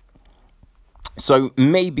that? So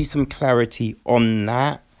maybe some clarity on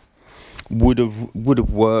that would have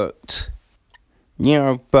worked,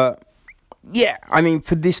 but yeah, I mean,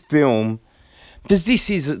 for this film, because this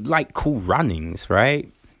is like Cool Runnings,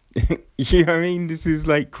 right? You know what I mean? This is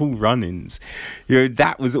like Cool Runnings.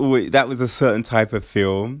 That was a certain type of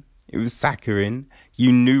film. It was saccharine.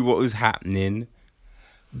 You knew what was happening.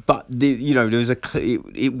 But there was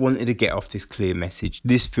it wanted to get off this clear message.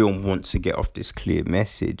 This film wants to get off this clear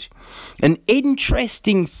message. An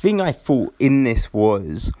interesting thing I thought in this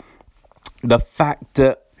was the fact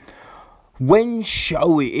that when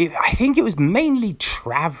showing, I think it was mainly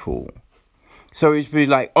travel. So it's really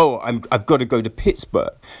like, I've got to go to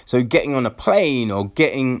Pittsburgh. So getting on a plane or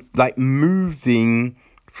getting, like, moving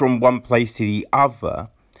from one place to the other,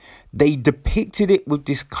 they depicted it with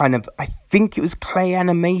this kind of, I think it was clay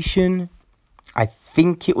animation. I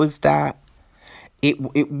think it was that.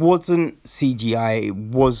 It wasn't CGI. It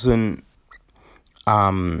wasn't,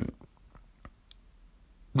 I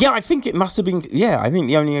think it must have been, I think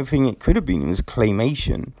the only thing it could have been was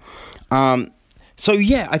claymation. So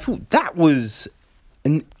yeah, I thought that was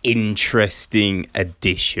an interesting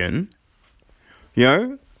addition.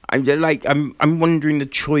 I'm wondering the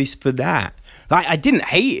choice for that. Like, I didn't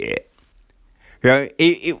hate it.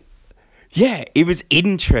 It was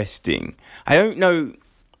interesting. I don't know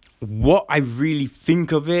what I really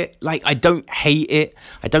think of it. Like, I don't hate it.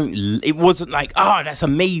 It wasn't like, that's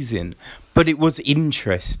amazing, but it was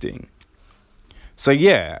interesting. So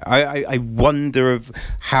yeah, I wonder of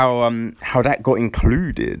how that got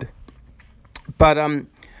included. But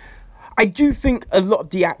I do think a lot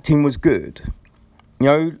of the acting was good.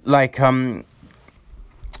 Like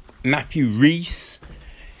Matthew Rhys,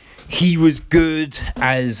 he was good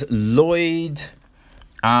as Lloyd.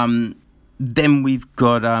 Then we've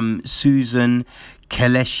got Susan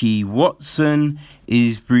Kelechi Watson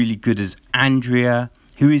is really good as Andrea,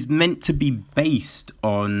 who is meant to be based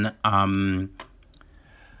on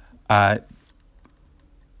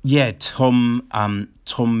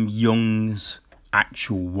Tom Young's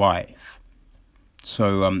actual wife.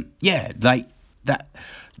 So like that,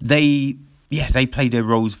 they played their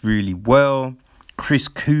roles really well. Chris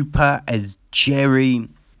Cooper as Jerry,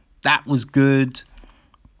 that was good.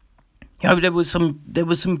 There was some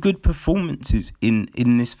good performances in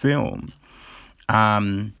this film.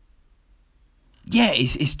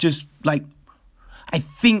 It's just like, I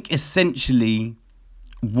think essentially,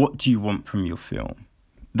 what do you want from your film?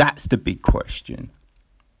 That's the big question.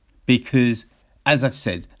 Because, as I've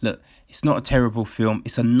said, look, it's not a terrible film.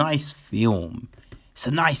 It's a nice film.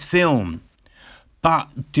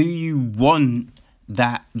 But do you want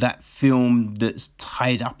that film that's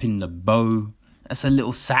tied up in the bow? That's a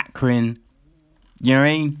little saccharine. You know what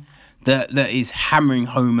I mean? That is hammering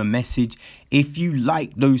home a message. If you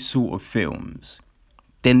like those sort of films,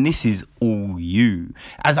 then this is all you.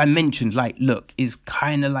 As I mentioned, like, look, it's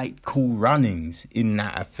kind of like Cool Runnings in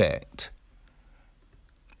that effect.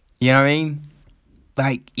 You know what I mean?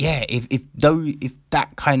 Like, yeah, if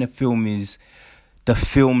that kind of film is the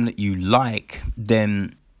film that you like,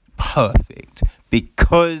 then perfect.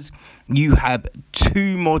 Because you have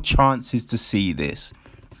 2 more chances to see this.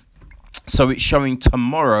 So it's showing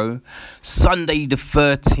tomorrow, Sunday the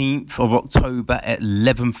 13th of October at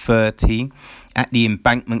 11:30 at the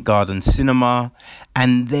Embankment Garden Cinema,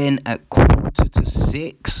 and then at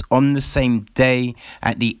 5:45 on the same day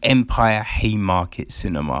at the Empire Haymarket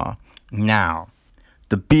Cinema. Now,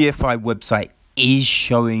 the BFI website is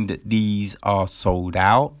showing that these are sold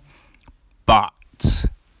out, but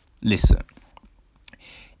listen,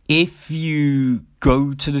 if you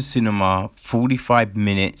go to the cinema 45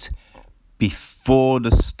 minutes before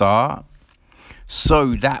the start,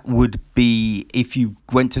 So that would be if you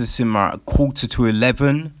went to the cinema at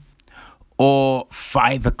 11:15 or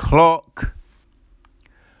 5 o'clock.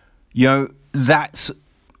 You know, that's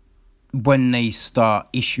when they start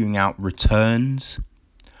issuing out returns.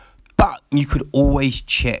 But you could always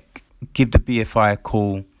check, give the BFI a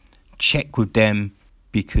call, check with them,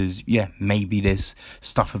 because yeah, maybe there's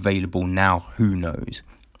stuff available now, who knows.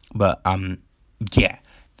 But yeah,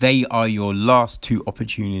 they are your last two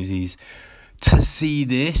opportunities to see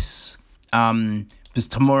this, because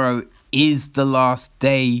tomorrow is the last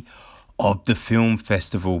day of the film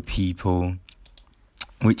festival, people,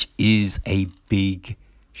 which is a big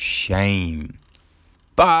shame.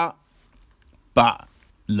 But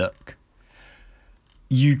look,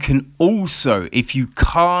 you can also, if you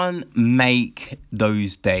can't make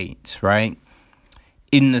those dates, right,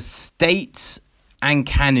 in the States and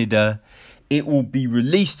Canada, it will be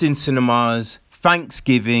released in cinemas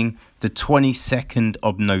Thanksgiving, the 22nd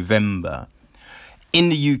of November. In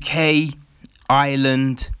the UK,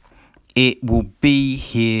 Ireland, it will be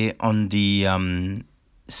here on the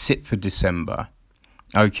 6th of December.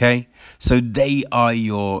 Okay, so they are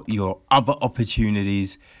your other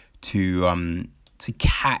opportunities to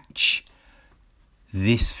catch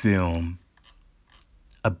this film,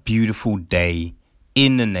 A Beautiful Day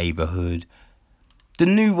in the Neighborhood. The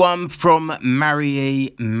new one from Marielle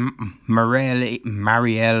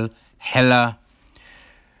Heller.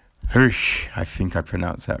 I think I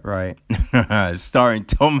pronounced that right. Starring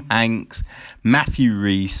Tom Hanks, Matthew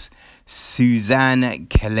Rhys, Suzanne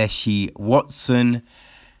Kelechi Watson,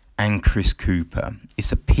 and Chris Cooper.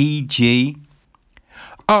 It's a PG.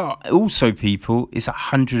 Also, people, it's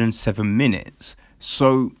 107 minutes.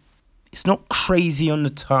 So it's not crazy on the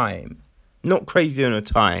time.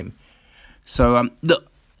 So, look,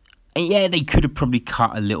 yeah, they could have probably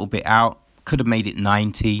cut a little bit out. Could have made it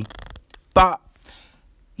 90. But,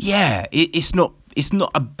 yeah, it's not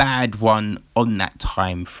a bad one on that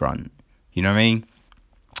time front. You know what I mean?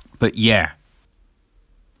 But, yeah.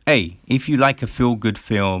 Hey, if you like a feel-good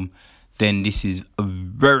film, then this is a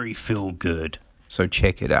very feel-good. So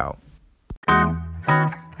check it out.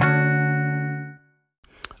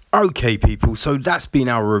 Okay, people, so that's been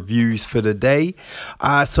our reviews for the day.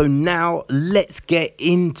 So now let's get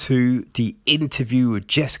into the interview with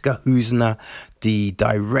Jessica Husener, the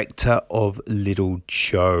director of Little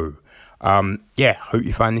Joe. Yeah, hope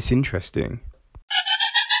you find this interesting.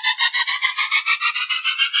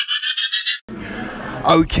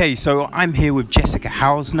 Okay, so I'm here with Jessica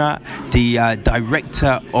Husener, the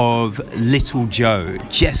director of Little Joe.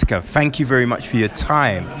 Jessica, thank you very much for your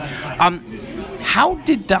time. How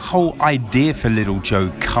did the whole idea for Little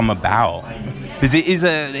Joe come about? Because it is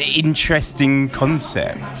an interesting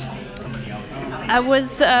concept. I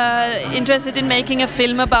was interested in making a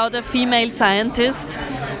film about a female scientist.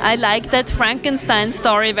 I like that Frankenstein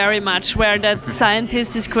story very much, where that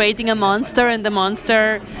scientist is creating a monster and the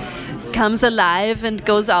monster comes alive and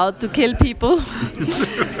goes out to kill people.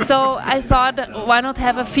 So I thought, why not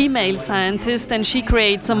have a female scientist, and she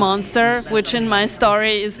creates a monster, which in my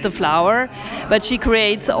story is the flower, but she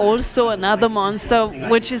creates also another monster,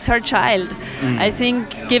 which is her child. I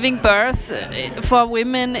think giving birth for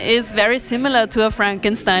women is very similar to a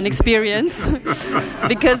Frankenstein experience,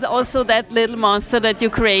 because also that little monster that you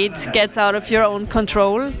create gets out of your own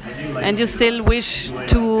control, and you still wish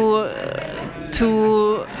to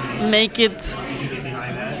make it,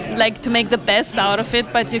 like, to make the best out of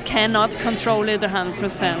it, but you cannot control it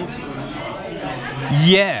 100%.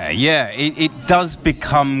 Yeah, it does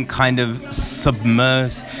become kind of subvertive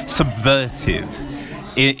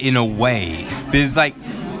in a way, because like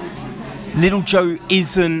Little Joe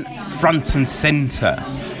isn't front and center,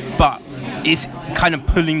 but it's kind of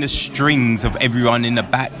pulling the strings of everyone in the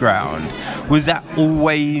background. Was that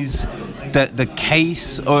always the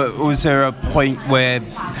case, or was there a point where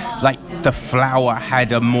like the flower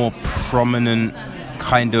had a more prominent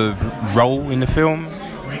kind of role in the film?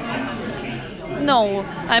 No,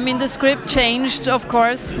 I mean the script changed, of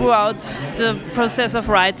course, throughout the process of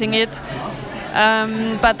writing it,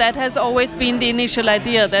 but that has always been the initial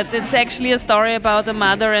idea, that it's actually a story about a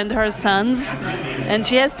mother and her sons, and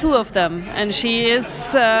she has two of them, and she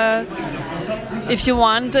is if you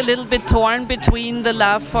want, a little bit torn between the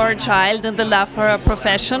love for a child and the love for her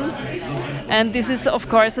profession. And this is, of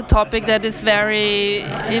course, a topic that is very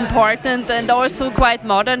important and also quite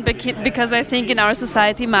modern, because I think in our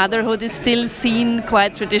society motherhood is still seen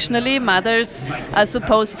quite traditionally. Mothers are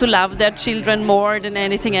supposed to love their children more than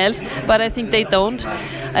anything else, but I think they don't.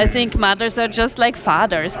 I think mothers are just like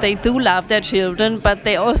fathers. They do love their children, but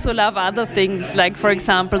they also love other things, like, for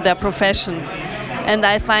example, their professions. and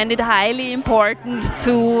I find it highly important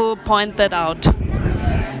to point that out.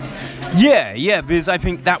 Yeah, because I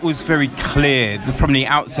think that was very clear from the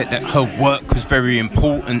outset that her work was very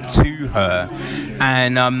important to her,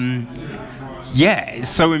 and it's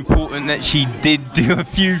so important that she did do a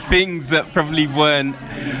few things that probably weren't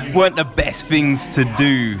the best things to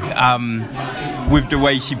do, with the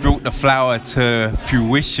way she brought the flower to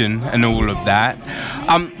fruition and all of that.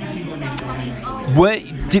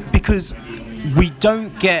 Because we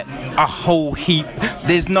don't get a whole heap,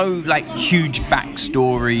 there's no like huge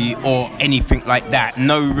backstory or anything like that,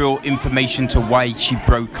 no real information to why she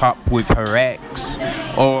broke up with her ex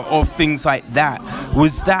or things like that.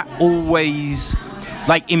 Was that always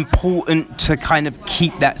like important to kind of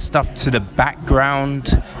keep that stuff to the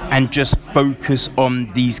background and just focus on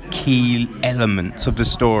these key elements of the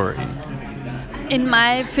story? In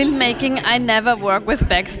my filmmaking, I never work with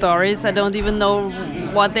backstories. I don't even know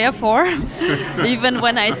what they're for. Even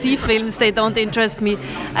when I see films, they don't interest me.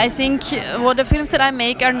 I think the films that I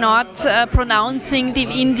make are not pronouncing the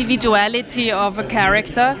individuality of a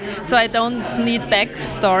character, so I don't need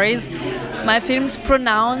backstories. My films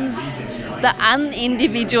pronounce the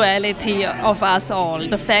unindividuality of us all,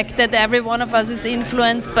 the fact that every one of us is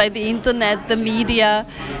influenced by the internet, the media,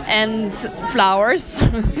 and flowers.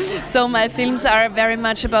 So my films are very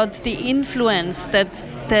much about the influence that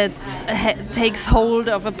takes hold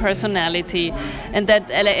of a personality, and that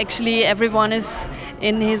actually everyone is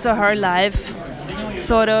in his or her life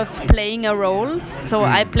sort of playing a role. So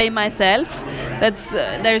I play myself.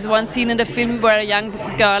 There's one scene in the film where a young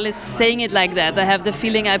girl is saying it like that. I have the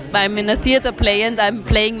feeling I'm in a theater play and I'm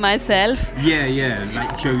playing myself. Yeah,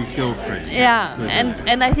 like Joe's girlfriend. Yeah,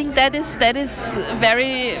 and I think that is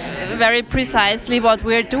very, very precisely what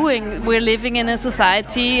we're doing. We're living in a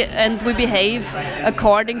society and we behave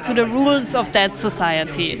according to the rules of that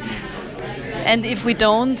society. And if we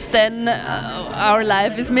don't, then our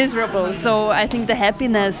life is miserable. So I think the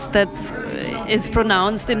happiness that is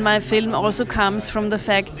pronounced in my film also comes from the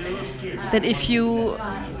fact that if you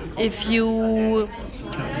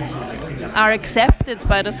are accepted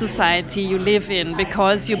by the society you live in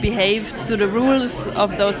because you behave to the rules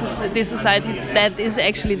of this society, that is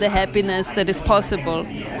actually the happiness that is possible.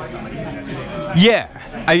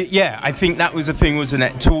 I think that was the thing, wasn't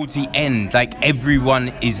it? Towards the end, like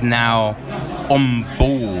everyone is now on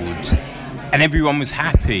board and everyone was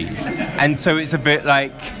happy. And so it's a bit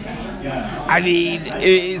like, I mean,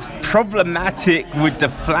 it's problematic with the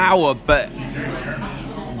flower, but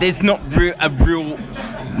there's not a real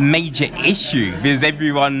major issue because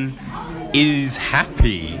everyone is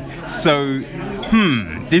happy. So,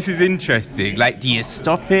 this is interesting. Like, do you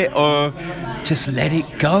stop it or just let it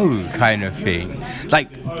go, kind of thing? Like,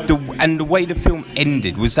 the way the film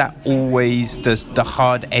ended, was that always the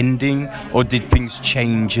hard ending, or did things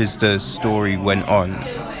change as the story went on?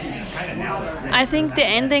 I think the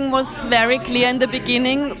ending was very clear in the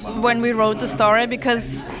beginning when we wrote the story,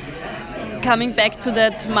 because coming back to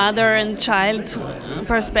that mother and child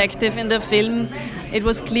perspective in the film, it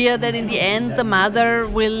was clear that in the end the mother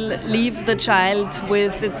will leave the child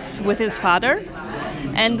with his father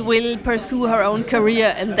and will pursue her own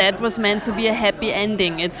career, and that was meant to be a happy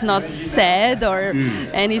ending. It's not sad or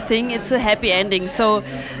anything, it's a happy ending. So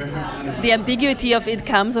the ambiguity of it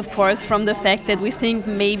comes, of course, from the fact that we think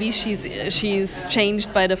maybe she's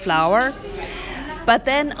changed by the flower. But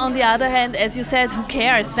then, on the other hand, as you said, who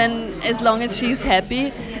cares? Then, as long as she's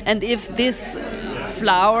happy, and if this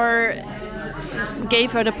flower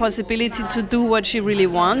gave her the possibility to do what she really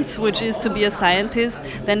wants, which is to be a scientist,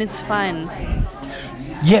 then it's fine.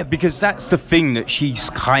 Yeah, because that's the thing that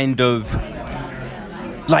she's kind of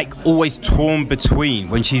like always torn between.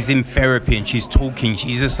 When she's in therapy and she's talking,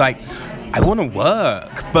 she's just like, I want to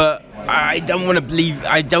work, but I don't want to leave.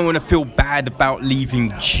 I don't want to feel bad about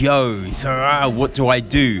leaving Joe. So what do I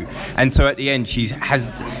do? And so at the end,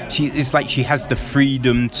 it's like she has the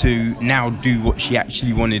freedom to now do what she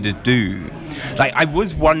actually wanted to do. Like, I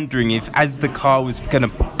was wondering if, as the car was kind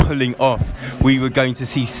of pulling off, we were going to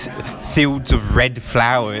see fields of red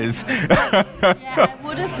flowers. Yeah, I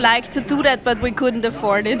would have liked to do that, but we couldn't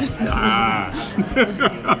afford it.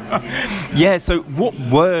 Yeah, so what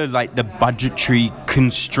were like the budgetary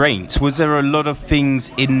constraints? Was there a lot of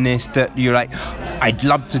things in this that you're like, I'd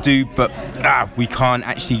love to do, but we can't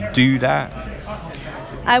actually do that?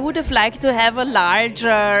 I would have liked to have a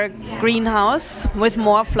larger greenhouse with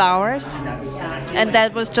more flowers, and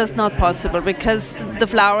that was just not possible because the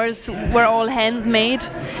flowers were all handmade,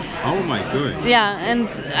 Oh my god. Yeah, and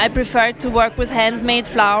I prefer to work with handmade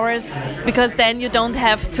flowers because then you don't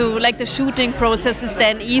have to, like, the shooting process is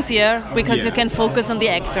then easier because you can focus on the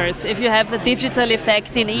actors. If you have a digital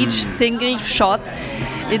effect in each single shot,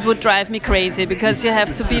 it would drive me crazy because you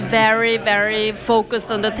have to be very, very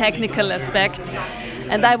focused on the technical aspect.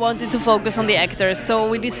 And I wanted to focus on the actors, so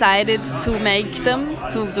we decided to make them,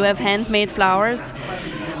 to have handmade flowers.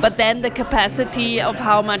 But then the capacity of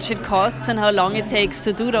how much it costs and how long it takes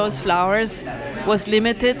to do those flowers was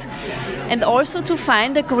limited. And also to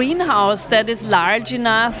find a greenhouse that is large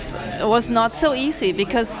enough was not so easy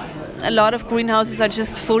because a lot of greenhouses are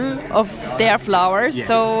just full of their flowers. Yes.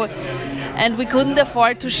 And we couldn't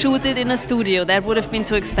afford to shoot it in a studio. That would have been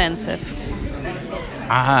too expensive.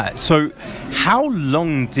 So how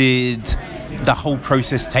long did the whole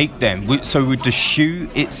process take then? So with the shoot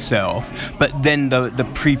itself, but then the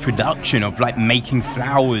pre-production of like making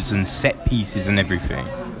flowers and set pieces and everything?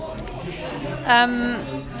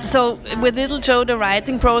 So with Little Joe, the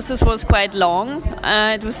writing process was quite long.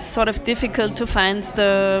 It was sort of difficult to find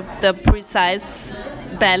the precise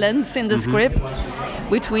balance in the script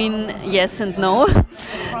between yes and no.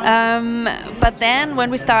 But then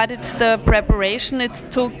when we started the preparation, it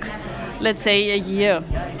took, let's say, a year.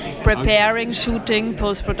 Preparing, shooting,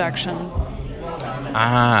 post-production.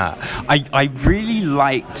 I really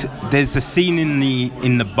liked, there's a scene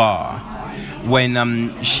in the bar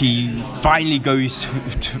when she finally goes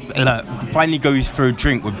for a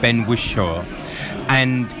drink with Ben Whishaw,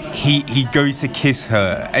 and he goes to kiss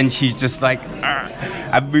her, and she's just like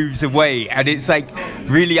and moves away, and it's like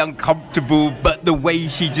really uncomfortable, but the way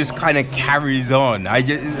she just kind of carries on, I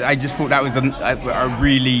just thought that was a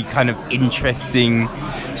really kind of interesting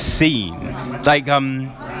scene. Like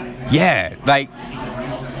like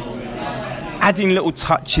adding little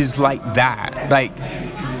touches like that, like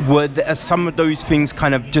were there some of those things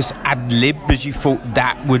kind of just ad-lib as you thought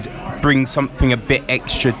that would bring something a bit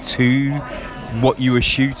extra to what you were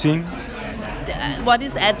shooting? What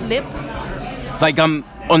is ad-lib? Like on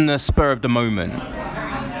the spur of the moment,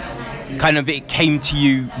 kind of it came to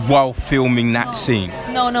you while filming that scene?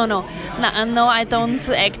 No, I don't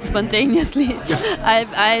act spontaneously.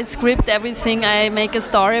 I script everything. I make a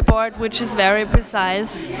storyboard which is very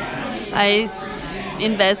precise. I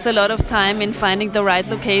invest a lot of time in finding the right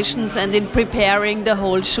locations and in preparing the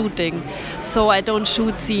whole shooting. So I don't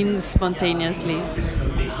shoot scenes spontaneously.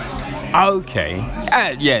 Okay.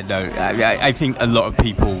 I think a lot of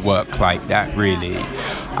people work like that, really.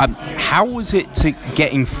 How was it to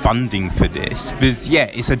getting funding for this? Because,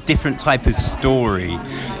 it's a different type of story,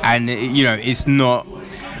 and, it's not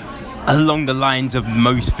along the lines of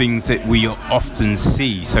most things that we often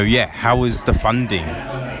see. So, how was the funding?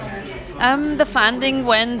 The funding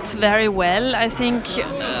went very well. I think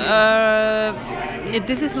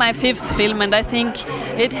this is my 5th film, and I think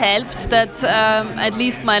it helped that at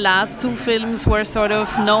least my last 2 films were sort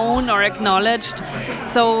of known or acknowledged.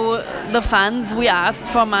 So the funds we asked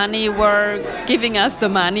for money were giving us the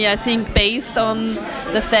money, I think, based on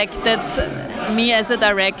the fact that me as a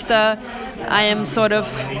director, I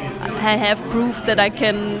have proof that I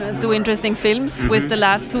can do interesting films with the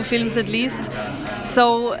last 2 films at least.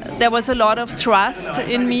 So there was a lot of trust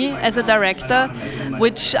in me as a director,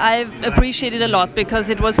 which I appreciated a lot because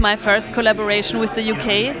it was my first collaboration with the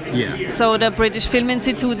UK. Yeah. So the British Film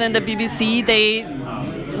Institute and the BBC,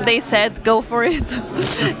 they said go for it.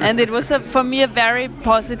 And it was for me a very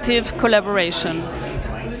positive collaboration.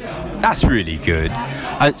 That's really good.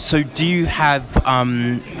 So do you have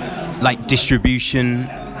like distribution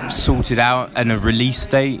sorted out and a release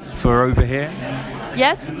date for over here?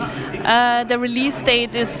 Yes, the release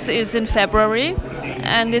date is in February,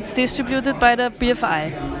 and it's distributed by the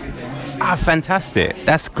BFI. Fantastic!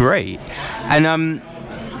 That's great. And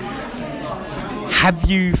have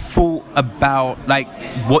you thought about like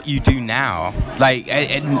what you do now? Like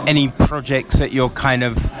any projects that you're kind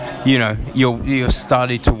of, you're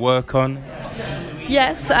started to work on?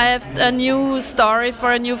 Yes, I have a new story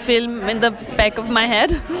for a new film in the back of my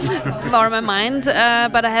head or my mind,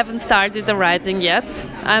 but I haven't started the writing yet.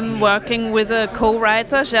 I'm working with a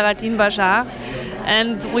co-writer, Geraldine Bajard,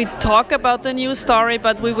 and we talk about the new story,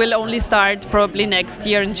 but we will only start probably next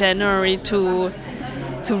year in January to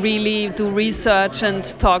really do research and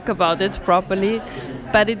talk about it properly.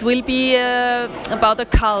 But it will be about a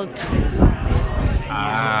cult.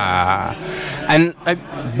 And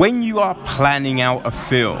when you are planning out a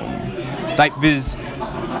film,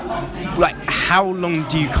 how long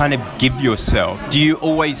do you kind of give yourself? Do you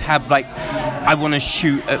always have I want to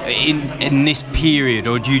shoot in this period,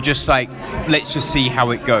 or do you just let's just see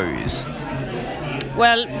how it goes?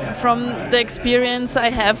 Well, from the experience I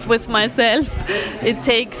have with myself, it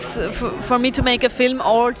takes, for me to make a film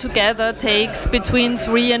altogether, takes between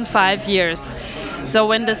 3 and 5 years. So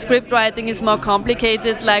when the script writing is more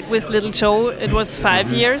complicated, like with Little Joe, it was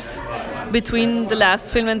 5 years between the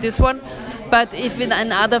last film and this one. But if in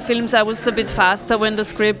other films I was a bit faster, when the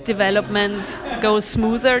script development goes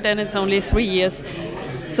smoother, then it's only 3 years.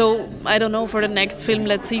 So I don't know, for the next film,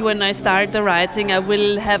 let's see, when I start the writing, I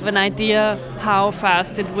will have an idea how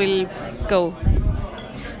fast it will go.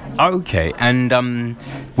 Okay, and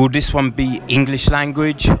will this one be English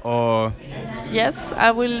language or? Yes,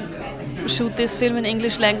 I will shoot this film in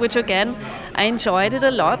English language again. I enjoyed it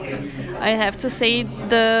a lot. I have to say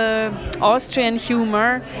the Austrian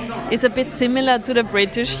humor is a bit similar to the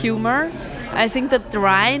British humor. I think the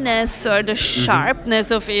dryness or the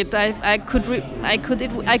sharpness of it, I could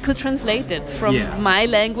translate it from my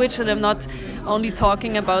language, and I'm not only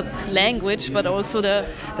talking about language, but also the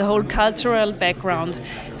whole cultural background.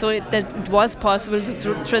 So that it was possible to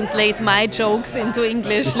translate my jokes into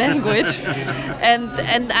English language, and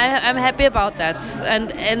I'm happy about that.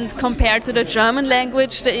 And compared to the German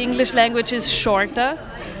language, the English language is shorter,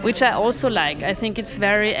 which I also like. I think it's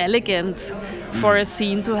very elegant for a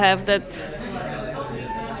scene to have that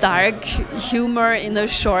dark humor in a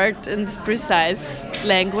short and precise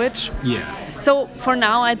language. Yeah. So for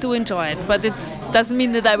now I do enjoy it, but it doesn't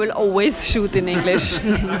mean that I will always shoot in English.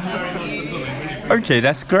 Okay,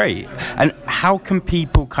 that's great. And how can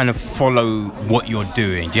people kind of follow what you're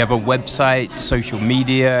doing? Do you have a website, social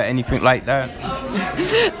media, anything like that?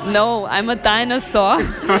 No, I'm a dinosaur.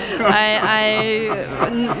 I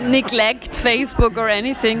neglect Facebook or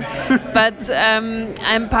anything, but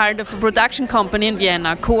I'm part of a production company in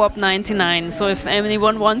Vienna, Co-op 99. So if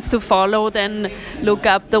anyone wants to follow, then look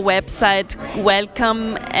up the website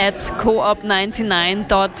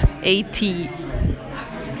welcome@coop99.at.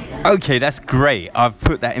 Okay, that's great. I've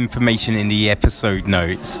put that information in the episode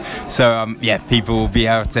notes, so people will be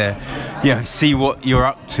able to, see what you're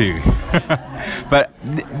up to. But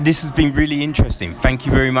this has been really interesting. Thank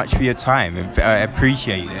you very much for your time. I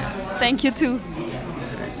appreciate it. Thank you too.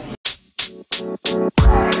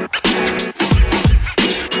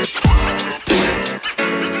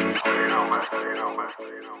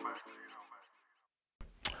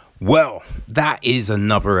 Well, that is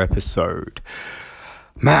another episode.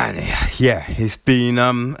 Man, yeah, it's been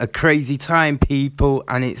a crazy time, people,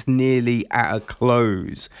 and it's nearly at a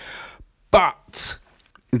close. But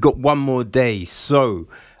we've got one more day, so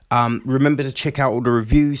remember to check out all the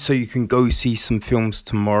reviews so you can go see some films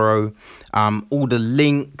tomorrow. All the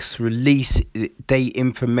links, release date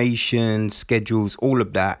information, schedules, all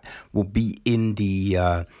of that will be in the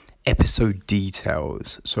episode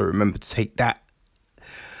details. So remember to take that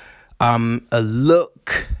a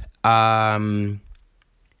look.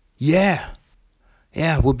 Yeah,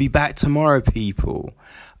 we'll be back tomorrow, people.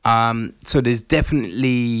 So there's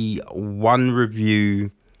definitely one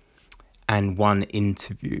review and one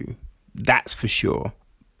interview. That's for sure.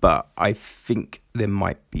 But I think there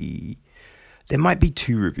might be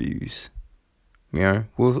 2 reviews.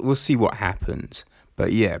 We'll see what happens.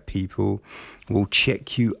 But yeah, people, we'll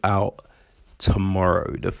check you out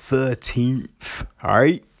tomorrow, the 13th. All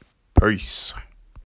right? Peace.